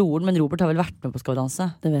Robert og broren, men Robert har vel vært med på Skal vi danse?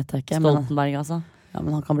 Det vet jeg ikke. Men, Stoltenberg, altså. ja,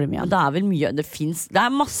 men han kan bli med Men igjen. det er vel mye Det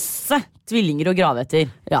er masse tvillinger å grave etter.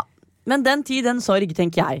 Ja. Men den tid, den sorg,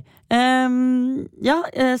 tenker jeg.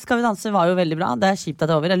 Skal vi danse var jo veldig bra. Det er kjipt at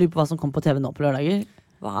det er over. Jeg lurer på hva som kommer på TV nå på lørdager.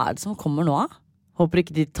 Hva er det som kommer nå, da? Håper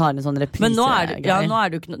ikke de tar en sånn reprise. Men nå er det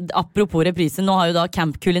jo ikke noe. Apropos reprise, nå har jo da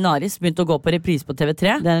Camp Culinaris begynt å gå på reprise på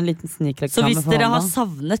TV3. Det er en liten Så snikreklame hvis for dere har hånda.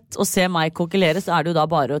 savnet å se meg kokkelere, så er det jo da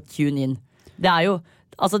bare å tune in. Det er jo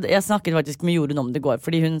Altså, jeg snakket faktisk med Jorunn om det i går,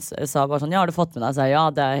 fordi hun sa bare sånn ja, har du fått med deg? Så jeg, ja,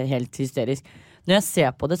 det er helt hysterisk. Når jeg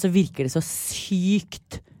ser på det, så virker det så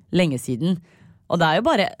sykt lenge siden. Og det er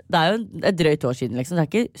jo et drøyt år siden, liksom. Det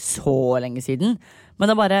er ikke så lenge siden.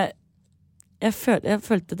 Men det er bare Jeg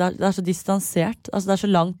følte det er så distansert. Altså, det er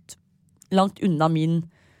så langt unna min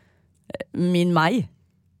meg.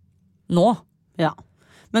 Nå. Ja.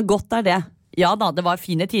 Men godt er det. Ja da, det var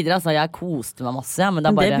fine tider, altså. Jeg koste meg masse. Men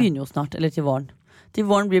det er Men det bare begynner jo snart, eller til våren. Til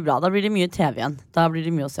våren blir bra, da blir det mye TV igjen. Da blir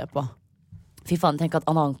det mye å se på. Fy faen, tenk at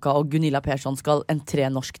Anna Anka og Gunilla Persson skal entre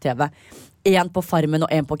norsk TV. En på Farmen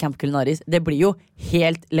og en på Camp Culinaris. Det blir jo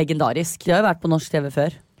helt legendarisk. De har jo vært på norsk TV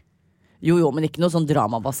før. Jo, men ikke noe sånn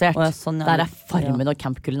dramabasert. Å, ja, sånn, ja. Der er Farmen og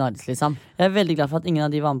Camp Culinaris, liksom. Jeg er veldig glad for at ingen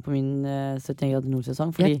av de var med på min 71 grader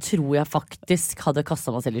nord-sesong. Fordi Jeg tror jeg faktisk hadde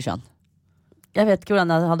kastet meg selv i sjøen. jeg vet ikke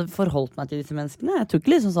hvordan jeg hadde forholdt meg til disse menneskene. Jeg tror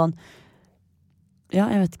ikke liksom sånn Ja,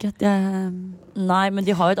 jeg vet ikke. Nei, men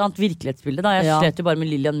de har jo et annet virkelighetsbilde da. Jeg Ja. slet jo bare med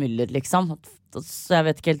Lillian Müller, liksom. Så jeg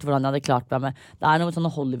vet ikke helt hvordan jeg hadde klart meg med. Det er noen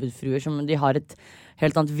sånne Hollywood-fruer som de har et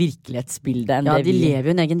helt annet virkelighetsbilde enn Ja, det de vi lever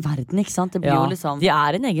jo i en egen verden, ikke sant? Det blir Ja, jo liksom de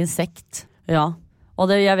er en egen sekt. Ja. Og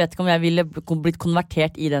jeg vet ikke om jeg ville blitt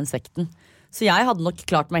konvertert i den sekten. Så jeg hadde nok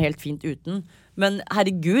klart meg helt fint uten. Men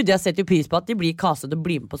herregud, jeg setter jo pris på at de blir kastet og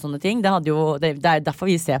blir med på sånne ting. Det er derfor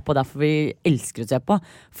vi ser på, derfor vi elsker å se på.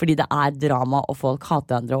 Fordi det er drama, og folk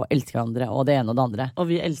hater hverandre og elsker hverandre, og det ene og det andre. Og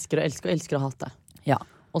vi elsker og elsker og elsker å hate. Ja,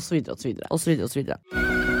 Og så videre og så videre. og så videre og så videre.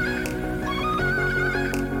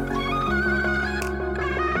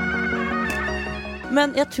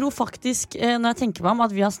 Men jeg tror faktisk, når jeg tenker meg om,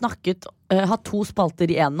 at vi har hatt 2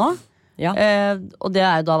 spalter i én nå. Ja. Og det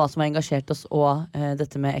er jo da hva som har engasjert oss, og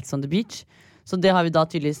dette med Ex on the Beach. Så det har vi da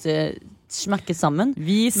tydeligvis smekket sammen.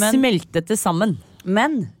 Vi Men- smeltet det sammen.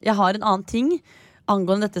 Men jeg har en annen ting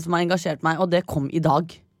angående dette som har engasjert meg, og det kom i dag.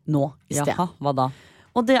 Nå i sted. Jaha, hva da?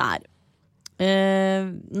 Og det er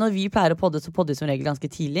når vi pleier å podde, så podder vi som regel ganske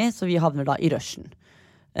tidlig, så vi havner da i rushen.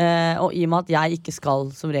 Og i og med at jeg ikke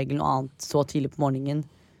skal som regel noe annet så tidlig på morgenen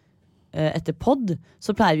etter podd,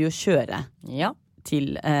 så pleier vi å kjøre Ja.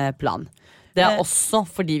 til plan. Det er også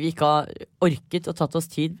fordi vi ikke har orket og tatt oss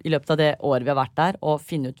tid i løpet av det året vi har vært der, og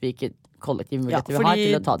finne ut hvilke kollektivmuligheter vi har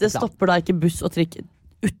til å ta det til plan. stopper da ikke buss og trikk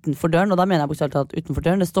utenfor døren, og da mener jeg bokstavelig talt utenfor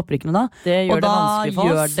døren. Det stopper ikke noe da. Det gjør Og det da vanskelig for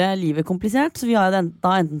gjør oss. det livet komplisert, så vi har da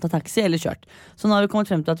enten tatt taxi eller kjørt. Så nå har vi kommet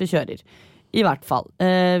frem til at vi kjører. I hvert fall.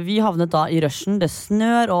 Vi havnet da i rushen. Det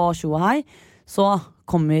snør og tjo og hei. Så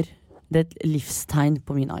kommer det et livstegn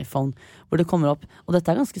på min iPhone, hvor det kommer opp, og dette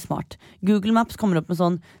er ganske smart. Google Maps kommer opp med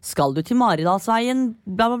sånn 'Skal du til Maridalsveien?'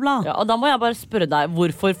 bla, bla, bla. Ja, og da må jeg bare spørre deg,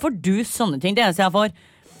 hvorfor får du sånne ting? Det eneste jeg får,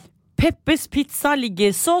 Peppers Pizza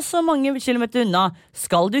ligger så mange kilometer unna.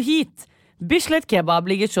 Skal du hit? Bislett Kebab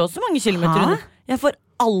ligger så mange kilometer Hæ? unna. Jeg får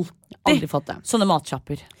Aldri fått det. sånne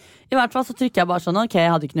matsjapper. I hvert fall så trykker jeg bare sånn, ok, jeg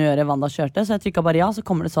hadde ikke noe å gjøre, Wanda kjørte, så jeg trykket bare ja, så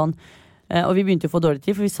kommer det sånn. Og vi begynte jo å få dårlig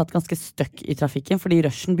tid, for vi satt ganske støkk i trafikken, fordi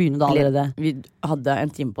rushen begynner da allerede. Vi hadde en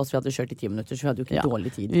time på oss, vi hadde kjørt i 10 minutter, så vi hadde jo ikke Ja.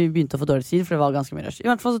 dårlig tid. Vi begynte å få dårlig tid, for det var ganske mye rush. I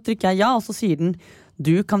hvert fall så trykker jeg ja, og så sier den,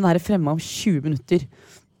 du kan være fremme om 20 minutter.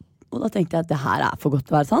 Og da tenkte jeg at det her er for godt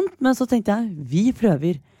til å være sant, men så tenkte jeg, vi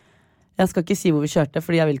prøver. Jeg skal ikke si hvor vi kjørte,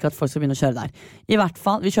 fordi jeg vil ikke at folk skal begynne å kjøre der. I hvert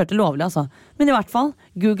fall, vi kjørte lovlig altså. Men i hvert fall,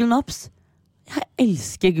 Google Maps. Jeg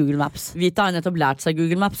elsker Google Maps. Vita har nettopp lært seg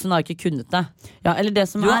Google Maps, hun har ikke kunnet det. Ja, eller det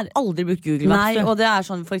som Du har aldri brukt Google Maps. Nei, og det er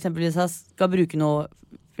sånn for eksempel hvis jeg skal bruke noe.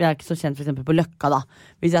 Jeg er ikke så kjent for eksempel på Løkka da.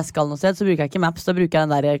 Hvis jeg skal noe sted, så bruker jeg ikke Maps. Da bruker jeg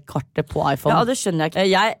den der kartet på iPhone. Ja, og det skjønner jeg ikke.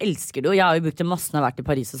 Jeg elsker det, og jeg har jo brukt det masse når jeg har vært i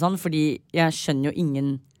Paris og sånn. Fordi jeg skjønner jo ingen.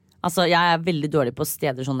 Altså, jeg er veldig dårlig på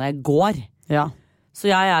steder sånn når jeg går. Ja. Så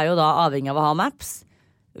jeg er jo da avhengig av å ha Maps.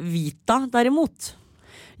 Vita derimot.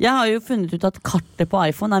 Jeg har jo funnet ut at kartet på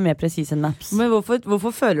iPhone er mer presis enn Maps. Men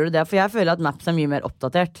hvorfor føler du det? For jeg føler at Maps er mye mer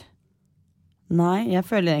oppdatert. Nei, jeg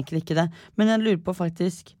føler egentlig ikke det. Men jeg lurer på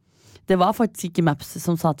faktisk. Det var faktisk ikke Maps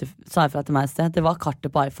som sa ifra til meg et sted. Det var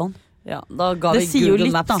kartet på iPhone. Ja, da ga Det vi sier jo Google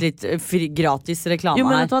litt, Maps da. litt gratis reklame Jo,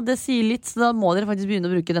 men her. vet du hva, det sier litt. Så da må dere faktisk begynne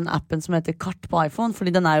å bruke den appen som heter Kart på iPhone.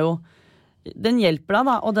 Fordi den hjelper deg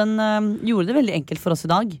da. Og den gjorde det veldig enkelt for oss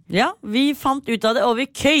i dag. Ja, vi fant ut av det, og vi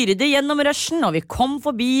køyrde gjennom rushen, og vi kom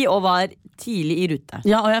forbi og var tidlig i rute.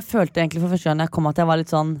 Ja, og jeg følte egentlig for første gang jeg kom at jeg var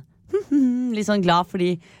litt sånn litt sånn glad,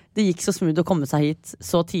 fordi det gikk så smooth å komme seg hit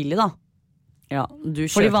så tidlig da. Ja, du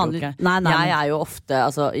Fordi kjørte vanlig- jo ikke. Nei, Jeg er jo ofte,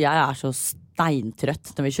 altså, jeg er så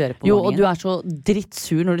steintrøtt når vi kjører på Jo, og morgenen. du er så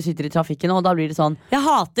drittsur når du sitter i trafikken, og da blir det sånn. Jeg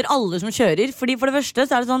hater alle som kjører, fordi for det første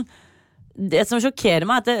så er det sånn. Det som sjokkerer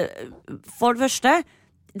meg er at for det første,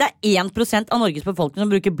 det er 1% av Norges befolkning som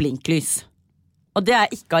bruker blinklys. Og det er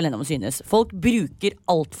jeg ikke alene om å synes. Folk bruker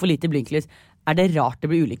alt for lite blinklys. Er det rart det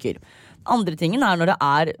blir ulykker? Andre tingen er når det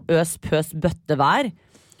er øs, pøs, bøtte vær,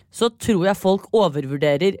 så tror jeg folk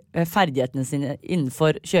overvurderer ferdighetene sine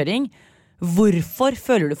innenfor kjøring. Hvorfor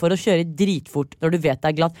føler du for å kjøre dritfort når du vet det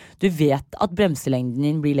er glatt? Du vet at bremselengden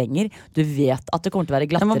din blir lenger. Du vet at det kommer til å være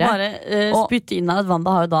Jeg må glattere. bare spytte inn her at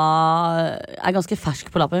Wanda har jo da er ganske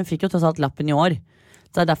fersk på lappen. Hun fikk jo tross alt lappen i år.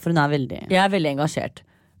 Så det er derfor hun er veldig. Jeg er veldig engasjert.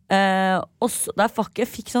 Og så, jeg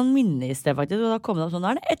fikk sånn minne i sted faktisk. Og da kom det opp sånn,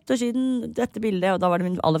 da er det 1 år siden dette bildet. Og da var det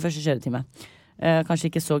min aller første kjøretime. Kanskje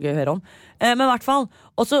ikke så gøy å høre om, men i hvert fall.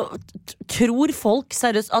 Og så tror folk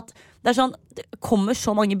seriøst at det er sånn, det kommer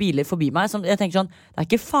så mange biler forbi meg som jeg tenker sånn, det er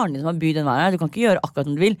ikke faren din som har bygd den veien her. Du kan ikke gjøre akkurat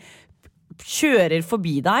som du vil. Kjører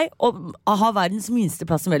forbi deg og har verdens minste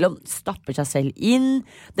plass imellom, stapper seg selv inn.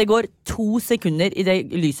 Det går 2 sekunder i det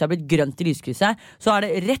lyset har blitt grønt i lyskrysset, så er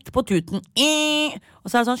det rett på tuten. Og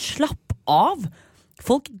så er det sånn, slapp av.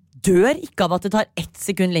 Folk dør ikke av at det tar 1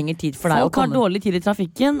 sekund lenger tid for deg Folk å har komme. dårlig tid i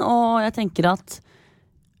trafikken, og jeg tenker at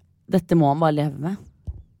dette må man bare leve med.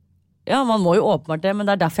 Ja, man må jo åpenbart det, men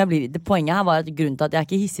det er derfor jeg blir det. Poenget her var at grunnen til at jeg er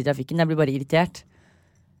ikke hissig i trafikken, jeg blir bare irritert.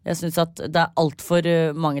 Jeg synes at det er alt for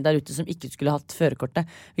mange der ute som ikke skulle hatt førerkortet.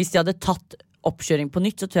 Hvis de hadde tatt oppkjøring på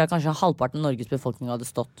nytt, så tror jeg kanskje halvparten av Norges befolkning hadde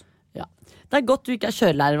stått. Ja. Det er godt du ikke er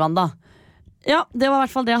kjørelærer, Wanda. Ja, det var i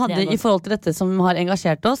hvert fall det jeg hadde Det er godt. i forhold til dette som har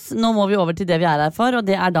engasjert oss. Nå må vi over til det vi er her for, og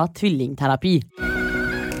det er da tvillingterapi.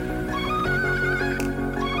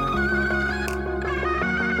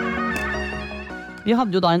 Vi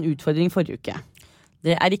hadde jo da en utfordring forrige uke.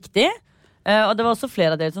 Det er riktig. Og det var også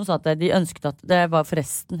flere av dere som sa at de ønsket at det var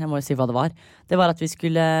forresten, jeg må jo si hva det var at vi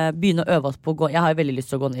skulle begynne å øve oss på å gå. Jeg har jo veldig lyst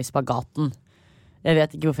til å gå ned i spagaten. Jeg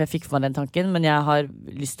vet ikke hvorfor jeg fikk for meg den tanken, men jeg har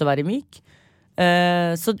lyst til å være myk.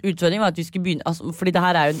 Så utfordringen var at vi skulle begynne fordi det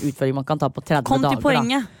her er jo en utfordring man kan ta på 30 Kom dager. til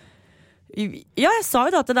poenget. Ja, jeg sa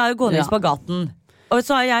jo da at det er å gå ned Ja. i spagaten. Og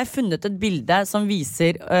så har jeg funnet et bilde som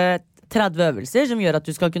viser 30 øvelser som gjør at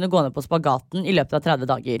du skal kunne gå ned på spagaten i løpet av 30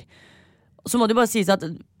 dager. Så må det bare sies at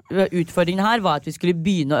utfordringen her var at vi skulle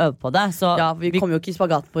begynne å øve på det. Så Ja, vi kom jo ikke i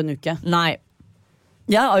spagaten på en uke. Nei.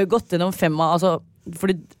 Jeg har jo gått gjennom 5 altså,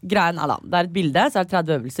 fordi greien er da, det er et bilde, så er det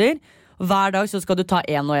 30 øvelser. Hver dag så skal du ta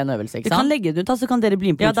 1 og 1 øvelse, Vi ikke kan sant? legge den ut, da, så kan dere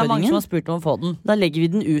bli med på Ja, det er mange som har utfordringen. spurt om å få den. Da legger vi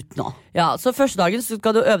den ut nå. Ja, så første dagen så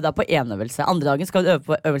skal du øve deg på 1 øvelse. Andre dagen skal du øve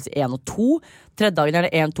på øvelse 1 og 2. Tredje dagen er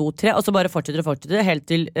det 1, 2, 3. Og så bare fortsetter helt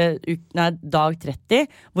til dag 30,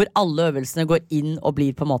 hvor alle øvelsene går inn og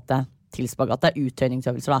blir på en måte til spagat. Det er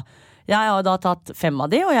uttøyningsøvelser da. Jeg har da tatt 5 av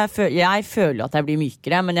de, og jeg føler at jeg blir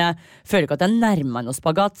mykere, men jeg føler ikke at jeg nærmer meg noe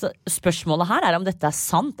spagat. Så spørsmålet her er om dette er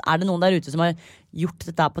sant. Er det noen der ute som har gjort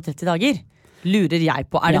dette her på 30 dager? Lurer jeg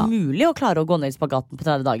på. Er det Ja. mulig å klare å gå ned i spagaten på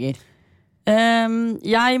 30 dager?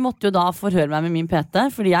 Jeg måtte jo da forhøre meg med min PT,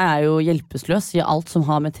 fordi jeg er jo hjelpeløs i alt som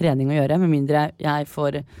har med trening å gjøre, med mindre jeg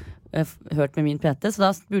får hørt med min PT. Så da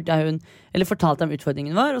spurte jeg hun, eller fortalte om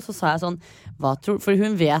utfordringen vår, og så sa jeg sånn, hva tror, for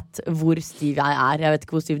hun vet hvor stiv jeg er. Jeg vet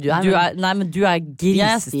ikke hvor stiv du er. Men du er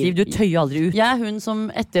grisestiv. Du tøyer aldri ut. Jeg er hun som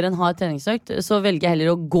etter en hard treningsøkt, så velger jeg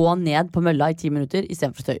heller å gå ned på mølla i 10 minutter i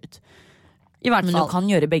stedet for å tøye ut. I hvert Men fall. du kan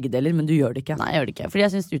gjøre begge deler, men du gjør det ikke. Nei, jeg gjør det ikke, fordi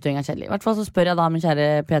jeg synes utøving er kjedelig. I hvert fall så spør jeg da min kjære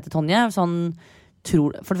PT Tonje sånn,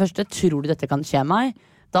 for det første, tror du dette kan skje meg?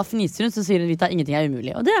 Da fniser hun, så sier hun Rita, ingenting er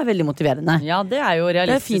umulig. Og det er veldig motiverende. Ja, det er jo Det er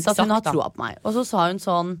realistisk fint at hun har sagt, da. troa på meg. Og så sa hun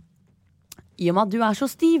sånn, i og med at du er så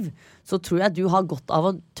stiv, så tror jeg du har godt av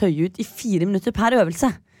å tøye ut i 4 minutter per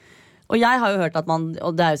øvelse. Og jeg har jo hørt at man,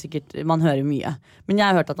 og det er jo sikkert, man hører mye, men jeg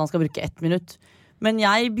har hørt at man skal bruke 1 minutt. Men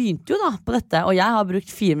jeg begynte jo da på dette, og jeg har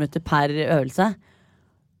brukt 4 minutter per øvelse.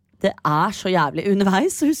 Det er så jævlig.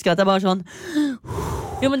 Underveis så husker jeg at jeg bare sånn,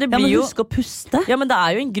 Jo, men det jeg må blir jo huske å puste. Ja, men det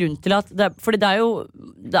er jo en grunn til at fordi det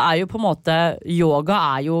er jo på en måte yoga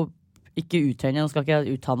er jo ikke uttøyende, nå skal ikke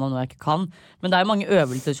jeg uttale meg om noe jeg ikke kan, men det er jo mange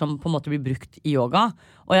øvelser som på en måte blir brukt i yoga,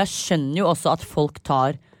 og jeg skjønner jo også at folk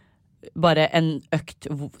tar bare en økt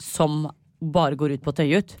som bare går ut på å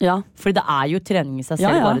tøye ut. Ja. Fordi det er jo trening i seg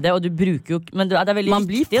selv, Ja. bare det, og du bruker jo men det er veldig Man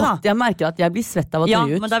blir viktig, da. fatt, jeg merker at jeg blir svett av å Ja,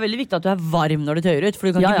 tøye ut. men det er veldig viktig at du er varm når du tøyer ut, for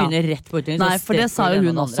du kan Ja, ikke ja. begynne rett på utøying. Nei, for det sa jo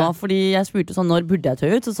hun også. Fordi jeg spurte sånn, når burde jeg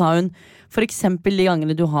tøye ut? Så sa hun, for eksempel de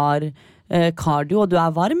gangene du har cardio og du er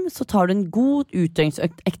varm, så tar du en god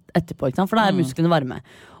utøyingsøkt etterpå, ikke sant? For da er musklene varme.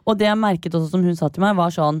 Og det jeg merket også, som hun sa til meg, var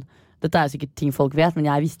sånn, dette er jo sikkert ting folk vet, men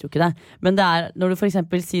jeg visste jo ikke det. Men det er, når du for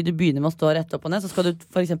eksempel sier du begynner med å stå rett opp og ned, så skal du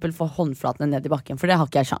for eksempel få håndflatene ned i bakken, for det har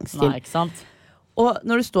ikke jeg sjans til. Nei, ikke sant? Og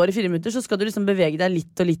når du står i 4 minutter, så skal du liksom bevege deg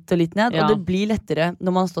litt og litt og litt ned, Ja. og det blir lettere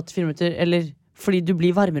når man har stått i 4 minutter, eller fordi du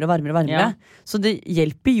blir varmere og varmere og varmere. Ja. Så det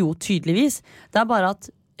hjelper jo tydeligvis. Det er bare at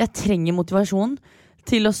jeg trenger motivasjon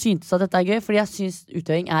til å synes at dette er gøy, fordi jeg synes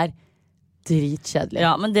utøving er dritkjedelig.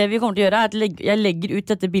 Ja, men det vi kommer til å gjøre er at jeg legger ut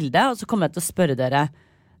dette bildet, og så kommer jeg til å spørre dere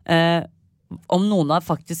om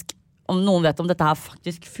noen vet om dette her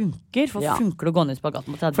faktisk funker. For Ja. funker det å gå ned i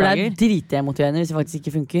spagaten på 30 For det er dager? dritdemotiverende hvis det faktisk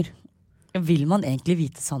ikke funker. Vil man egentlig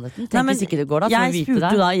vite sannheten? Tenk Nei, men hvis ikke det går, da. Så må jeg vi vite spurte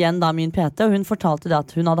det. jo da igjen da min PT, og hun fortalte det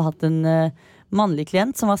at hun hadde hatt en mannlig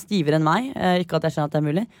klient som var stivere enn meg. Ikke at jeg skjønner at det er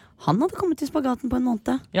mulig. Han hadde kommet i spagaten på en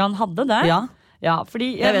måned. Ja, han hadde det. Ja. Ja,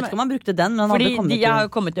 fordi Jeg vet ikke om han brukte den, men han Fordi hadde kommet jeg har jo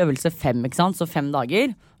kommet til øvelse 5, ikke sant? Så 5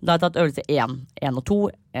 dager. Da har jeg tatt øvelse 1, 1 og 2,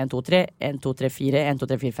 1, 2, 3, 1, 2, 3, 4, 1, 2,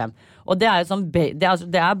 3, 4, 5. Og det er jo sånn,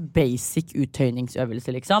 det er basic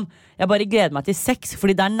uttøyningsøvelse, liksom. Jeg bare gleder meg til 6,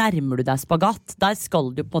 fordi der nærmer du deg spagat. Der skal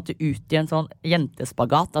du på en måte ut i en sånn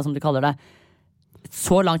jentespagat, da, som de kaller det.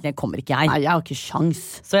 Så langt ned kommer ikke jeg. Nei, jeg har ikke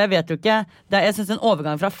sjans. Så jeg vet jo ikke jeg synes en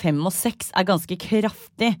overgang fra 5 og 6 er ganske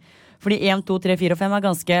kraftig. Fordi 1, 2, 3, 4 og 5 er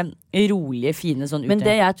ganske rolige, fine sånn Men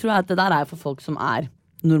det jeg tror er at det der er for folk som er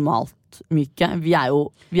normalt myke. Vi er jo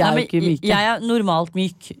ikke myke. Jeg er normalt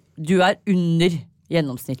myk. Du er under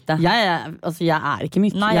gjennomsnittet. Jeg er ikke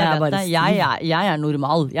myk. Nei, jeg jeg er bare vet det. stiv. Jeg er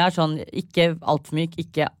normal. Jeg er sånn, ikke alt for myk,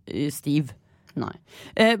 ikke stiv. Nei.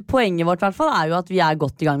 Poenget vårt i hvert fall er jo at vi er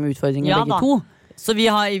godt i gang med utfordringer Ja, begge da. to. Så jeg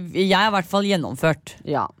har i hvert fall gjennomført.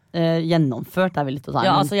 Ja. Gjennomført er vel litt å ta.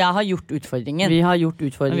 Ja, men altså jeg har gjort utfordringen. vi har gjort Men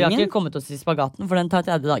vi har utfordringen. ikke kommet oss i spagaten, for den tar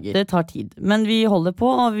 30 dager. Det tar tid. Men vi holder på,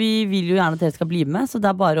 og vi vil jo gjerne at dere skal bli med, så det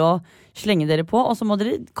er bare å slenge dere på, og så må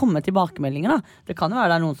dere komme med tilbakemeldinger, da. Det kan jo være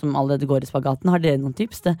det er noen som allerede går i spagaten. Har dere noen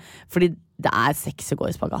tips? Fordi det er sex å gå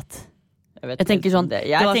i spagat. Jeg tenker sånn, Jeg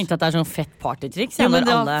det var- tenkte at det er sånn fett partytriks. Ja, Ja, men når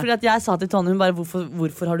det var alle- fordi at jeg sa til Tonje, hun bare,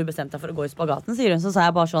 hvorfor har du bestemt deg for å gå i spagaten, sier hun. Så sa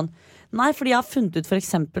jeg bare sånn, nei, fordi jeg har funnet ut for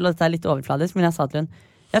eksempel, og dette er litt overfladisk, men jeg sa til hun,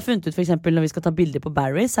 jeg har funnet ut for eksempel når vi skal ta bilder på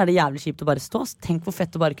Barry's, så er det jævlig kjipt å bare stå. Så tenk hvor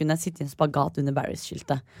fett å bare kunne sitte i en spagat under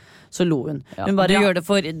Barry's-skiltet. Så lo hun. Ja, Hun bare, du ja. gjør det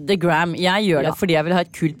for the gram. Jeg gjør Ja. det fordi jeg vil ha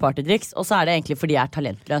et kult partytriks, og så er det egentlig fordi jeg er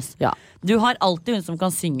talentløs. Ja. Du har alltid hun som kan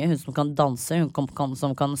synge, hun som kan danse, hun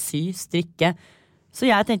som kan sy, strikke. Så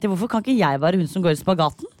jeg tenkte, hvorfor kan ikke jeg være hun som går i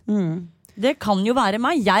spagaten? Det kan jo være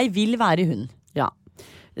meg. Jeg vil være hun. Ja.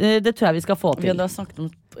 Det tror jeg vi skal få Vi til. hadde snakket om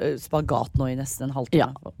spagat nå i nesten en halvtime.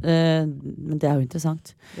 Ja, men det er jo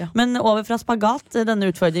interessant. Ja. Men over fra spagat, denne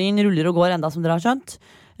utfordringen ruller og går enda, som dere har skjønt.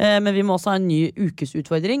 Men vi må også ha en ny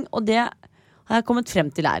ukesutfordring, og det har jeg kommet frem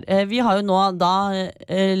til her. Vi har jo nå da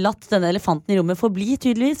latt denne elefanten i rommet forbli,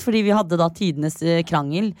 tydeligvis, fordi vi hadde da tidenes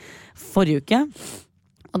krangel forrige uke.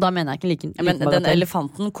 Og da mener jeg ikke like Ja, men den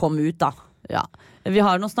elefanten kom ut, da. Ja. Vi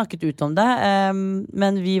har nå snakket ut om det,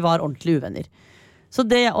 men vi var ordentlig uvenner. Så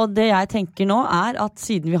og det jeg tenker nå er at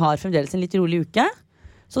siden vi har fremdeles en litt rolig uke,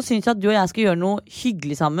 så synes jeg at du og jeg skal gjøre noe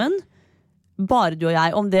hyggelig sammen. Bare du og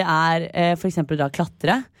jeg, om det er for eksempel da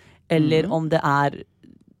klatre, eller om det er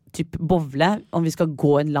typ bowle, om vi skal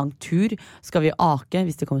gå en lang tur, skal vi ake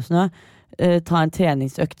hvis det kommer snø, ta en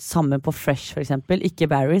treningsøkt sammen på Fresh for eksempel, ikke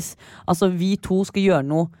Barry's. Altså vi to skal gjøre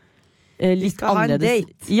noe litt skal ha en annerledes.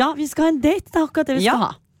 date. Ja, vi skal ha en date, det er akkurat det vi skal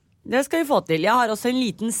ha. Det skal vi få til. Jeg har også en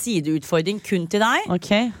liten sideutfordring kun til deg.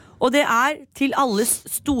 Ok. Og det er til alles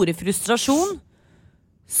store frustrasjon,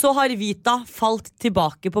 så har Vita falt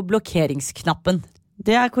tilbake på blokkeringsknappen.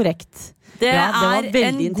 Det er korrekt. Det Ja, det var er veldig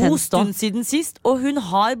en god intenst da. stund siden sist, og hun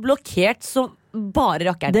har blokkert så bare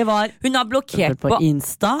rakkeren. Det var Hun har blokkert på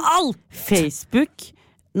Insta, alt! Facebook.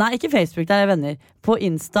 Nei, ikke Facebook, der er venner. På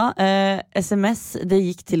Insta, SMS, det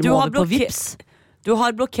gikk til og med over på Vips. Du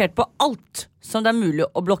har blokkert på alt som det er mulig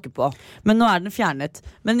å blokke på. Men nå er den fjernet.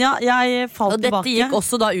 Men ja, jeg falt Og dette tilbake. gikk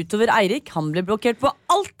også da utover Eirik. Han ble blokkert på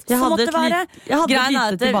alt som måtte være. Jeg hadde Greien er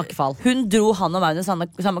et lite at tilbakefall. Hun dro han og meg under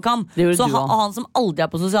samme kam. Det gjorde Så du også. han som aldri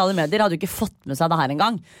er på sosiale medier, hadde jo ikke fått med seg det her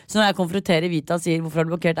engang. Så når jeg konfronterer Vita og sier 'hvorfor har du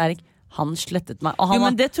blokkert Eirik', han slettet meg. Og han, Jo,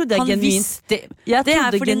 men det trodde jeg han genuint. visste- Jeg Det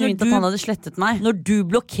er trodde fordi genuint når at han hadde slettet meg. Når du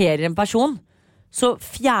blokkerer en person, så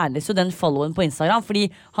fjernes jo den followen på Instagram.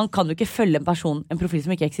 Fordi han kan jo ikke følge en profil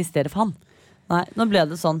som ikke eksisterer for han. Nei, nå ble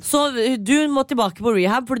det sånn. Så du må tilbake på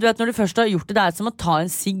rehab. For du vet når du først har gjort det, det er som å ta en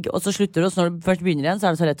sigg, og så slutter du. Og så når du først begynner igjen, så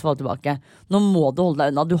er det så lett å falle tilbake. Nå må du holde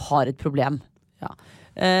deg unna. Du har et problem. Ja.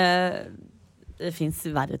 Det finnes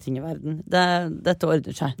verre ting i verden. Dette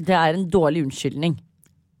ordner seg. Det er en dårlig unnskyldning.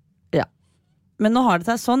 Ja. Men nå har det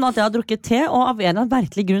seg sånn at jeg har drukket te, og av en eller annen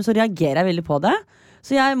merkelig grunn så reagerer jeg veldig på det.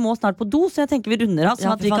 Så jeg må snart på do, så jeg tenker vi runder av. Sånn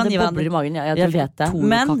Ja, at vi for faen, kan det gi bobler i hverandre magen. Jeg Jeg vet det.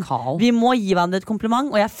 Men kakao. vi må gi hverandre et kompliment,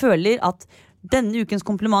 og jeg føler at denne ukens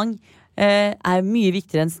kompliment er mye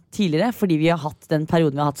viktigere enn tidligere, fordi vi har hatt den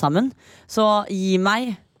perioden vi har hatt sammen. Så gi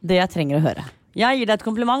meg det jeg trenger å høre. Jeg gir deg et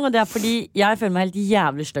kompliment, og det er fordi jeg føler meg helt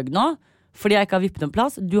jævlig stygg nå. Fordi jeg ikke har vippet noen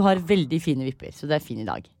plass. Du har veldig fine vipper, så det er fin i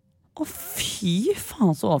dag. Å fy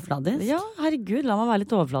faen så overfladisk. Ja, herregud, la meg være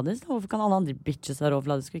litt overfladisk. Hvorfor kan alle andre bitches være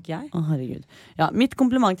overfladiske, ikke jeg? Å, herregud. Ja, mitt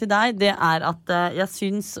kompliment til deg, det er at jeg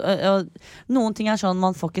syns noen ting er sånn,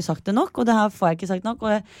 man får ikke sagt det nok, og det her får jeg ikke sagt nok.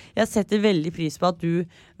 Og jeg setter veldig pris på at du,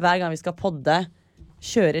 hver gang vi skal podde,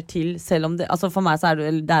 kjører til, selv om det, altså for meg så er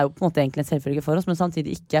det er jo på en måte egentlig en selvfølge for oss, men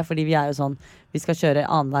samtidig ikke, fordi vi er jo sånn, vi skal kjøre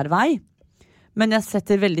annenhver vei. Men jeg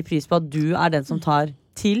setter veldig pris på at du er den som tar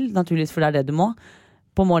til, naturligvis, for det er det du må,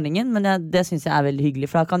 på morgenen, men det synes jeg er veldig hyggelig,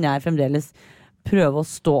 for da kan jeg fremdeles prøve å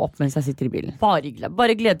stå opp mens jeg sitter i bilen. Bare hyggelig.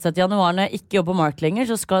 Bare glede seg til januar når jeg ikke jobber på Mark lenger,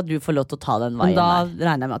 så skal du få lov til å ta den Men veien da der.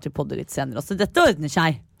 regner jeg med at vi podder litt senere også. Dette ordner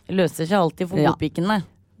seg. Det løser seg alltid for Ja. godpikene.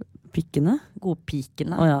 Pikkene?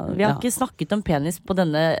 Godpikene. Å, ja, Vi har ja. ikke snakket om penis på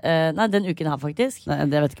denne den uken her, faktisk. Nei,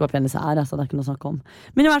 jeg vet ikke hva penis er, altså, det er ikke noe å snakke om.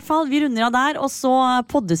 Men i hvert fall, vi runder av der, og så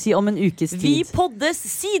poddes vi om en ukes tid. Vi poddes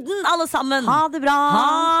siden, alle sammen! Ha det bra!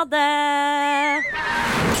 Ha det!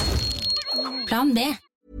 Plan B.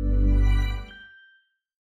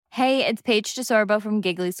 Hey, it's Paige DeSorbo from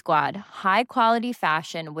Giggly Squad. High quality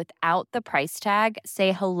fashion without the price tag.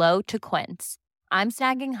 Say hello to Quince. I'm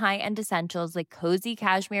snagging high-end essentials like cozy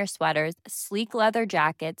cashmere sweaters, sleek leather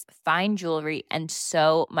jackets, fine jewelry, and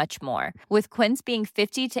so much more. With Quince being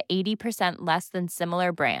 50 to 80% less than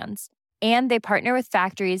similar brands. And they partner with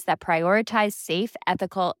factories that prioritize safe,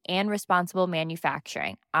 ethical, and responsible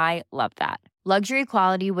manufacturing. I love that. Luxury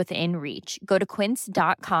quality within reach. Go to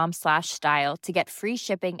quince.com/style to get free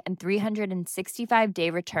shipping and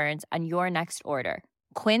 365-day returns on your next order.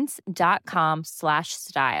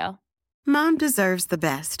 Quince.com/style. Mom deserves the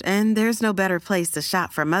best, and there's no better place to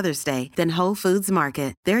shop for Mother's Day than Whole Foods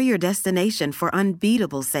Market. They're your destination for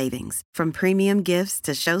unbeatable savings, from premium gifts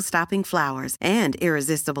to show-stopping flowers and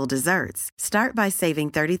irresistible desserts. Start by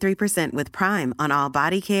saving 33% with Prime on all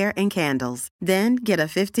body care and candles. Then get a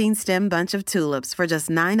 15-stem bunch of tulips for just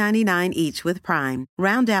 $9.99 each with Prime.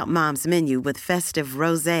 Round out Mom's menu with festive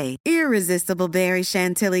rosé, irresistible berry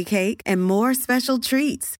chantilly cake, and more special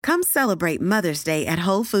treats. Come celebrate Mother's Day at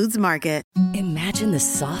Whole Foods Market. Imagine the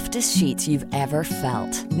softest sheets you've ever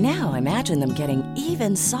felt. Now imagine them getting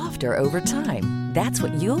even softer over time. That's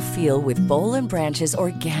what you'll feel with Boll & Branch's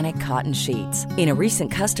organic cotton sheets. In a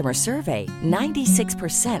recent customer survey,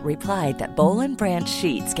 96% replied that Boll & Branch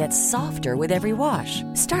sheets get softer with every wash.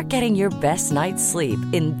 Start getting your best night's sleep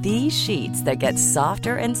in these sheets that get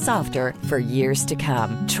softer and softer for years to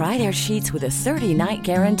come. Try their sheets with a 30-night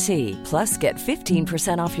guarantee. Plus, get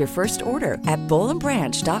 15% off your first order at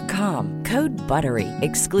bollandbranch.com. Code BUTTERY.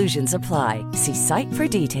 Exclusions apply. See site for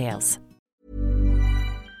details.